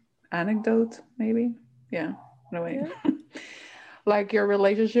like anecdote, maybe. Yeah. No way. Yeah. Like your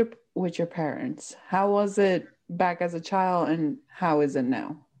relationship with your parents. How was it back as a child and how is it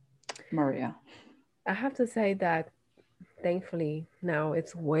now, Maria? I have to say that thankfully now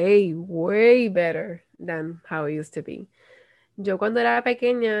it's way, way better than how it used to be. Yo cuando era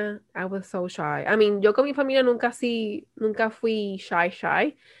pequeña, I was so shy. I mean, yo con mi familia nunca fui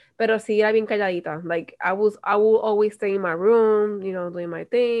shy, pero sí era bien calladita. Like, I will always stay in my room, you know, doing my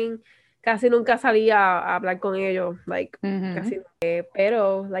thing. Casi nunca salía a hablar con ellos, like, casi.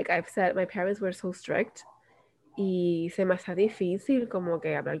 Pero, like I've said, my parents were so strict y se me hacía difícil como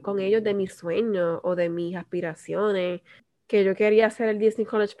que hablar con ellos de mis sueños o de mis aspiraciones, que yo quería hacer el Disney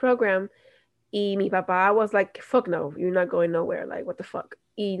College Program. Y mi papá was like, fuck no, you're not going nowhere. Like, what the fuck?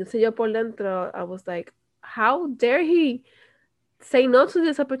 Y no sé, yo por dentro, I was like, how dare he say no to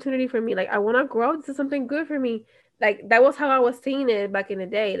this opportunity for me? Like, I want to grow. This is something good for me. Like, that was how I was seeing it back in the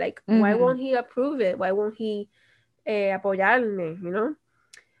day. Like, why won't he approve it? Why won't he apoyarme, you know?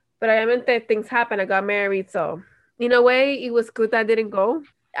 But obviamente things happened. I got married. So, in a way, it was good that I didn't go.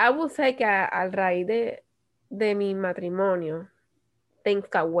 I will say que al raíz de mi matrimonio, things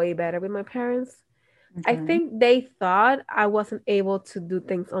got way better with my parents. Okay. I think they thought I wasn't able to do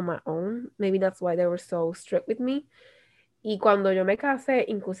things on my own. Maybe that's why they were so strict with me. Y cuando yo me casé,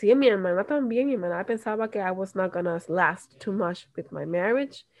 inclusive mi hermana también, mi hermana pensaba que I was not gonna last too much with my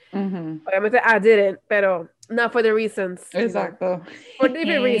marriage. Obviamente I didn't, pero not for the reasons. Exacto. You know, for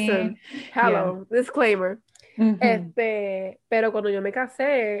different reasons. Hello, yeah. Disclaimer. Pero cuando yo me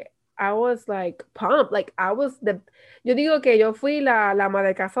casé, I was like pumped. Like yo digo que yo fui la ama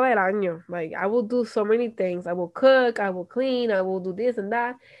de casa del año. Like I will do so many things. I will cook, I will clean, I will do this and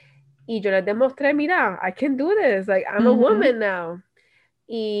that. Y yo les demostré, mira, I can do this. Like I'm a woman now.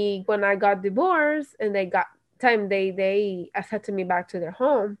 Y when I got divorced and they accepted me back to their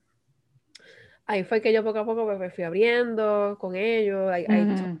home. Ahí fue que yo poco a poco me fui abriendo con ellos. Like I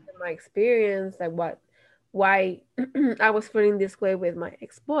told them my experience, like why I was feeling this way with my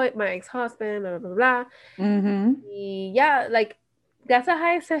ex-husband, blah, blah, blah. Y ya, like, gracias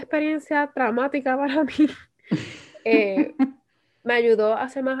a esa experiencia traumática para mí, me ayudó a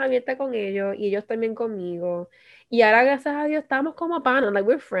ser más abierta con ellos y ellos también conmigo. Y ahora, gracias a Dios, estamos como panas, like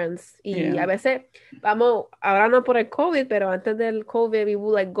we're friends. Y a veces vamos, ahora no por el COVID, pero antes del COVID, we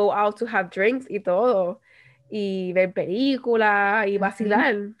would like go out to have drinks y todo. Y ver películas y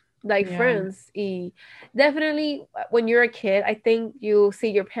vacilar. Like friends. Y definitely when you're a kid, I think you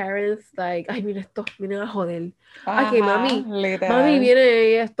see your parents like, ay, mira esto, vienen a joder. Ay, que mami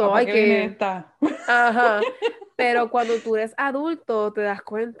viene esto, ay, que... Ajá. Pero cuando tú eres adulto, te das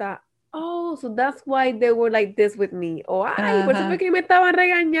cuenta, Oh, so that's why they were like this with me. Oh, ay, por eso fue Ajá, que me estaban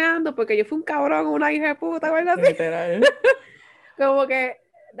regañando, porque yo fui un cabrón, una hija de puta, o algo así. literal. Como que,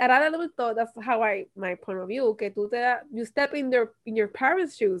 that I never thought, that's how my point of view, que you step in your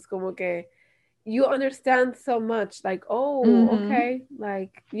parents' shoes, como que you understand so much, like, oh, Mm-hmm. okay,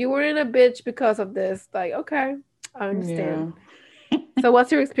 like, you were in a bitch because of this, like, okay, I understand. Yeah. So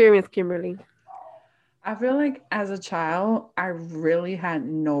what's your experience, Kimberly? I feel like as a child, I really had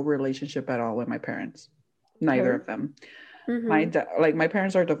no relationship at all with my parents. Neither Okay. of them. Mm-hmm. My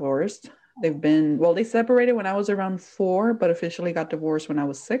parents are divorced. They separated when I was around 4, but officially got divorced when I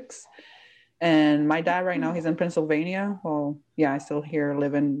was 6. And my dad right now, he's in Pennsylvania. Well, yeah, I still here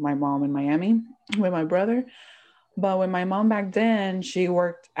living my mom in Miami with my brother. But with my mom back then, she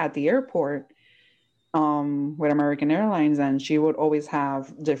worked at the airport with American Airlines, and she would always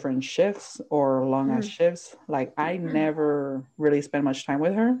have different shifts or long ass Mm-hmm. shifts. Like I never really spent much time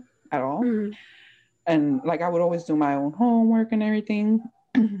with her at all. Mm-hmm. And like I would always do my own homework and everything.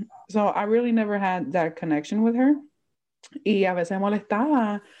 So I really never had that connection with her. Y a veces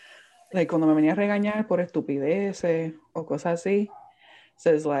molestaba, like cuando me venía a regañar por estupideces o cosas así.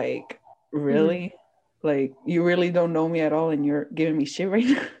 So it's like, Mm-hmm. really? Like you really don't know me at all and you're giving me shit right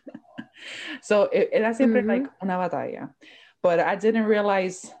now. So era siempre Mm-hmm. like una batalla. But I didn't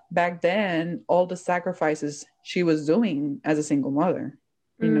realize back then all the sacrifices she was doing as a single mother,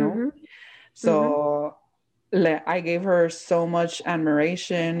 you know? Mm-hmm. Mm-hmm. So I gave her so much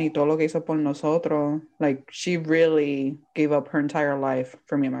admiration y todo lo que hizo por nosotros. Like she really gave up her entire life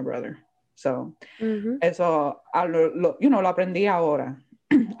for me and my brother. So Mm-hmm. eso, lo aprendí ahora,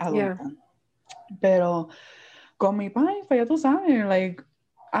 Yeah. adulta. Pero con mi pai, pues ya tú sabes, like,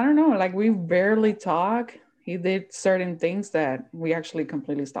 I don't know, like we barely talk. He did certain things that we actually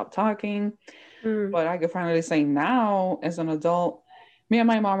completely stopped talking. Mm. But I could finally say now, as an adult, me and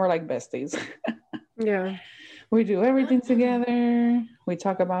my mom are like besties. Yeah. We do everything together. We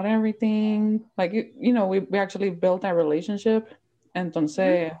talk about everything. Like, we actually built that relationship.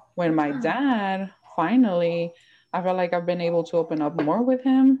 Entonces, when my dad finally, I feel like I've been able to open up more with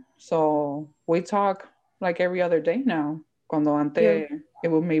him. So we talk like every other day now. Cuando Yeah. antes, it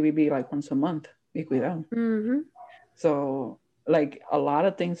would maybe be like once a month. Y cuidado. Mm-hmm. So, like, a lot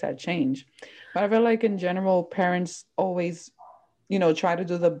of things had changed. But I feel like in general, parents always, try to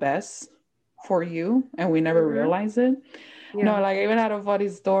do the best for you, and we never Mm-hmm. realize it. No, Yeah. like, I even had a funny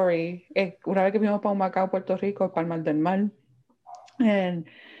story. Una vez que fuimos para Macao, Puerto Rico, Palmas del Mar, and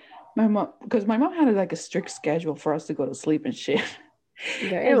because my mom had like a strict schedule for us to go to sleep and shit. And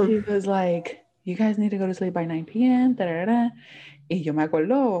Damn. she was like, you guys need to go to sleep by 9 p.m. Da, da, da. Y yo me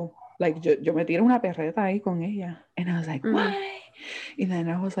acuerdo, like, yo me tiré una perreta ahí con ella. And I was like, Mm-hmm. why? And then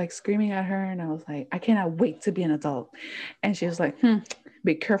I was like screaming at her, and I was like, I cannot wait to be an adult. And she was like,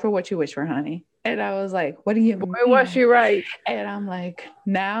 be careful what you wish for, honey. And I was like, what do you Boy, mean? was she right. And I'm like,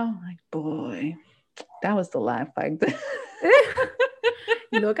 now, like, boy, that was the life back then.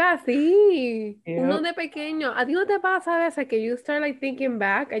 Loca, sí. Uno Yep. de pequeño. ¿A ti no te pasa a veces que you start like thinking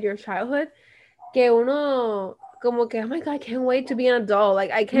back at your childhood? Que uno como que, oh my God, I can't wait to be an adult.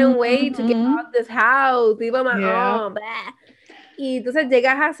 Like, I can't wait to get out of this house, leave on my Yeah. own. Blah. Y entonces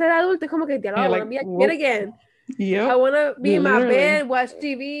llegas a ser adulto, es como que, I want to be a kid again. I Yep. want to be in my Literally. bed, watch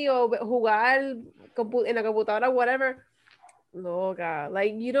TV, o jugar en la computadora, whatever. No, God.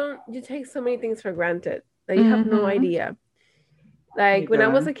 Like, you take so many things for granted that you have no idea. Like, when I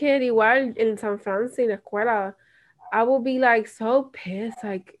was a kid, igual in San Francisco, en la escuela, I will be like so pissed.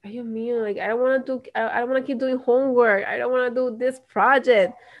 Like, ay, Dios mío, like I don't want to keep doing homework. I don't want to do this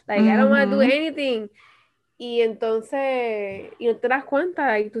project. Like, I don't want to do anything. Y entonces, y no te das cuenta,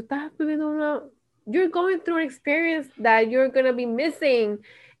 like, tú estás viviendo you're going through an experience that you're going to be missing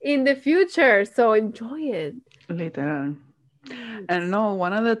in the future. So enjoy it. Literal. And no,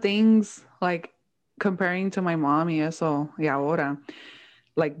 one of the things, like, comparing to my mom y eso, y ahora,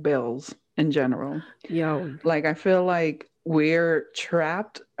 like bills in general. Yo. Like, I feel like we're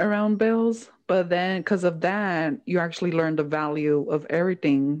trapped around bills, but then because of that, you actually learn the value of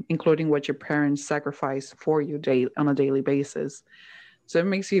everything, including what your parents sacrifice for you on a daily basis. So it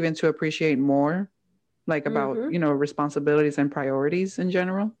makes you even to appreciate more, like, about, responsibilities and priorities in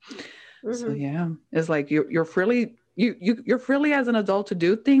general. So yeah, it's like you're freely you're freely as an adult to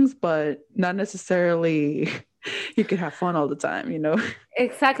do things, but not necessarily you can have fun all the time,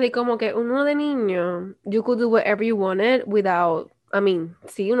 Exactly, como que uno de niño, you could do whatever you wanted without, I mean,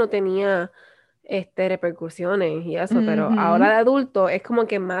 sí, uno tenía repercusiones y eso, pero ahora de adulto es como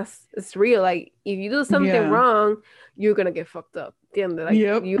que más, it's real, like, if you do something wrong, you're gonna get fucked up, ¿entiendes? Like,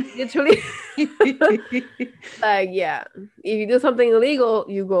 you literally, like, yeah, if you do something illegal,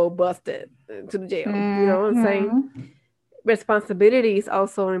 you go busted to the jail, you know what I'm saying? Responsibility is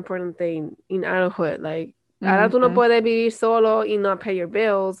also an important thing in adulthood, like, ahora tú no puedes vivir solo y not pay your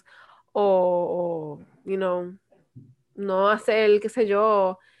bills, o you know, no hacer, qué sé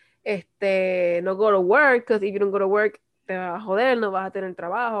yo, no go to work, because if you don't go to work, te vas a joder, no vas a tener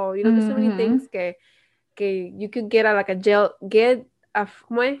trabajo. You know, there's so many things que you could get a, like a jail,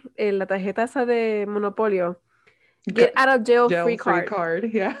 ¿cómo es? La tarjeta esa de Monopolio. Get out of jail free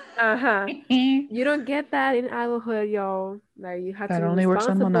card. Yeah. You don't get that in adulthood, y'all. Like, you have that to be only works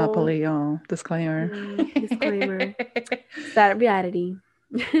on Monopoly, y'all. Disclaimer. Disclaimer. Sad reality.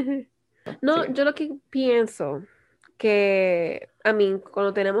 No, yo lo que pienso que, I mean,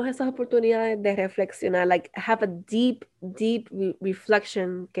 cuando tenemos esas oportunidades de reflexionar, like, have a deep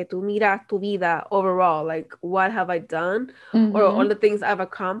reflection, que tú miras tu vida overall, like, what have I done, or all the things I've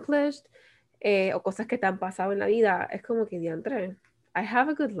accomplished, o cosas que te han pasado en la vida, es como que, diantre, I have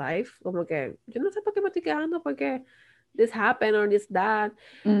a good life, como que, yo no sé por qué me estoy quedando porque this happened or this that,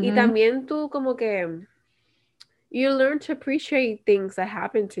 y también tú como que you learn to appreciate things that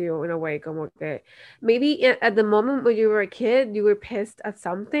happen to you in a way, como que maybe at the moment when you were a kid, you were pissed at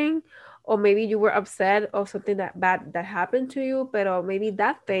something, or maybe you were upset of something that bad that happened to you, but maybe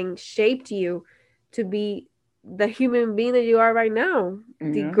that thing shaped you to be the human being that you are right now,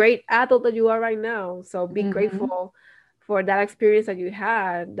 the great adult that you are right now. So be grateful for that experience that you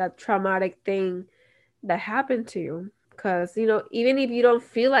had, that traumatic thing that happened to you. Because, you know, even if you don't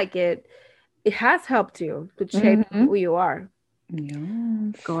feel like it has helped you to shape who you are.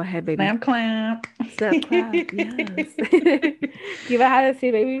 Yes. Go ahead, baby. Snap clap. Snap clap, yes. ¿Qué ibas a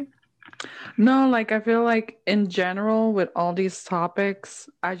decir, baby? No, like, I feel like in general with all these topics,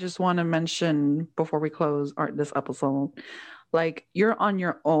 I just want to mention before we close this episode, like, you're on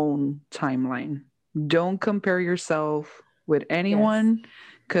your own timeline. Don't compare yourself with anyone,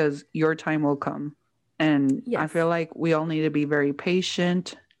 because your time will come. And I feel like we all need to be very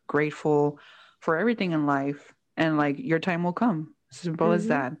patient, grateful for everything in life, and like, your time will come. Simple as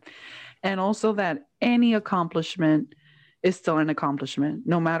that. And also that any accomplishment is still an accomplishment,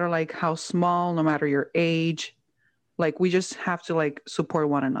 no matter like how small, no matter your age. Like, we just have to like support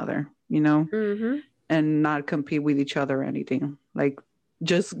one another, you know, and not compete with each other or anything. Like,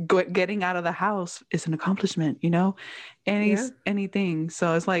 just getting out of the house is an accomplishment, you know, anything.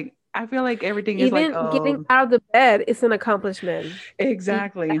 So it's like, I feel like everything is like, getting out of the bed is an accomplishment.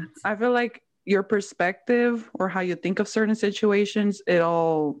 Exactly. I feel like your perspective or how you think of certain situations, you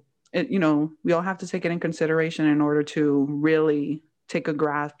know, we all have to take it in consideration in order to really take a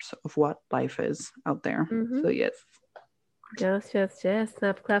grasp of what life is out there. So yes.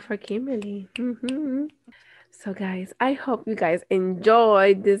 Snap clap for Kimberly. So guys, I hope you guys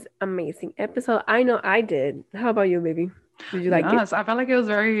enjoyed this amazing episode. I know I did. How about you, baby? Did you like it? Yes, I felt like it was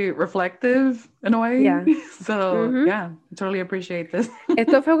very reflective in a way. Yeah. So yeah, I totally appreciate this.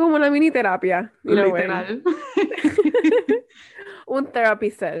 Esto fue como una mini terapia. Literal. Un therapy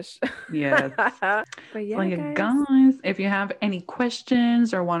sesh. Yes. But yeah, well, guys, if you have any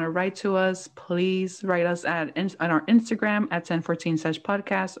questions or want to write to us, please write us on our Instagram at 1014sesh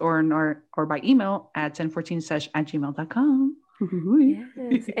podcast, or by email at 1014sesh@gmail.com.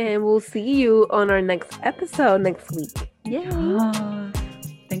 Yes, and we'll see you on our next episode next week. Yeah.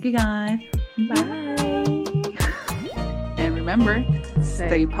 Thank you, guys. Bye. And remember,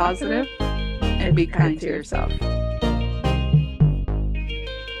 stay positive and be kind to yourself.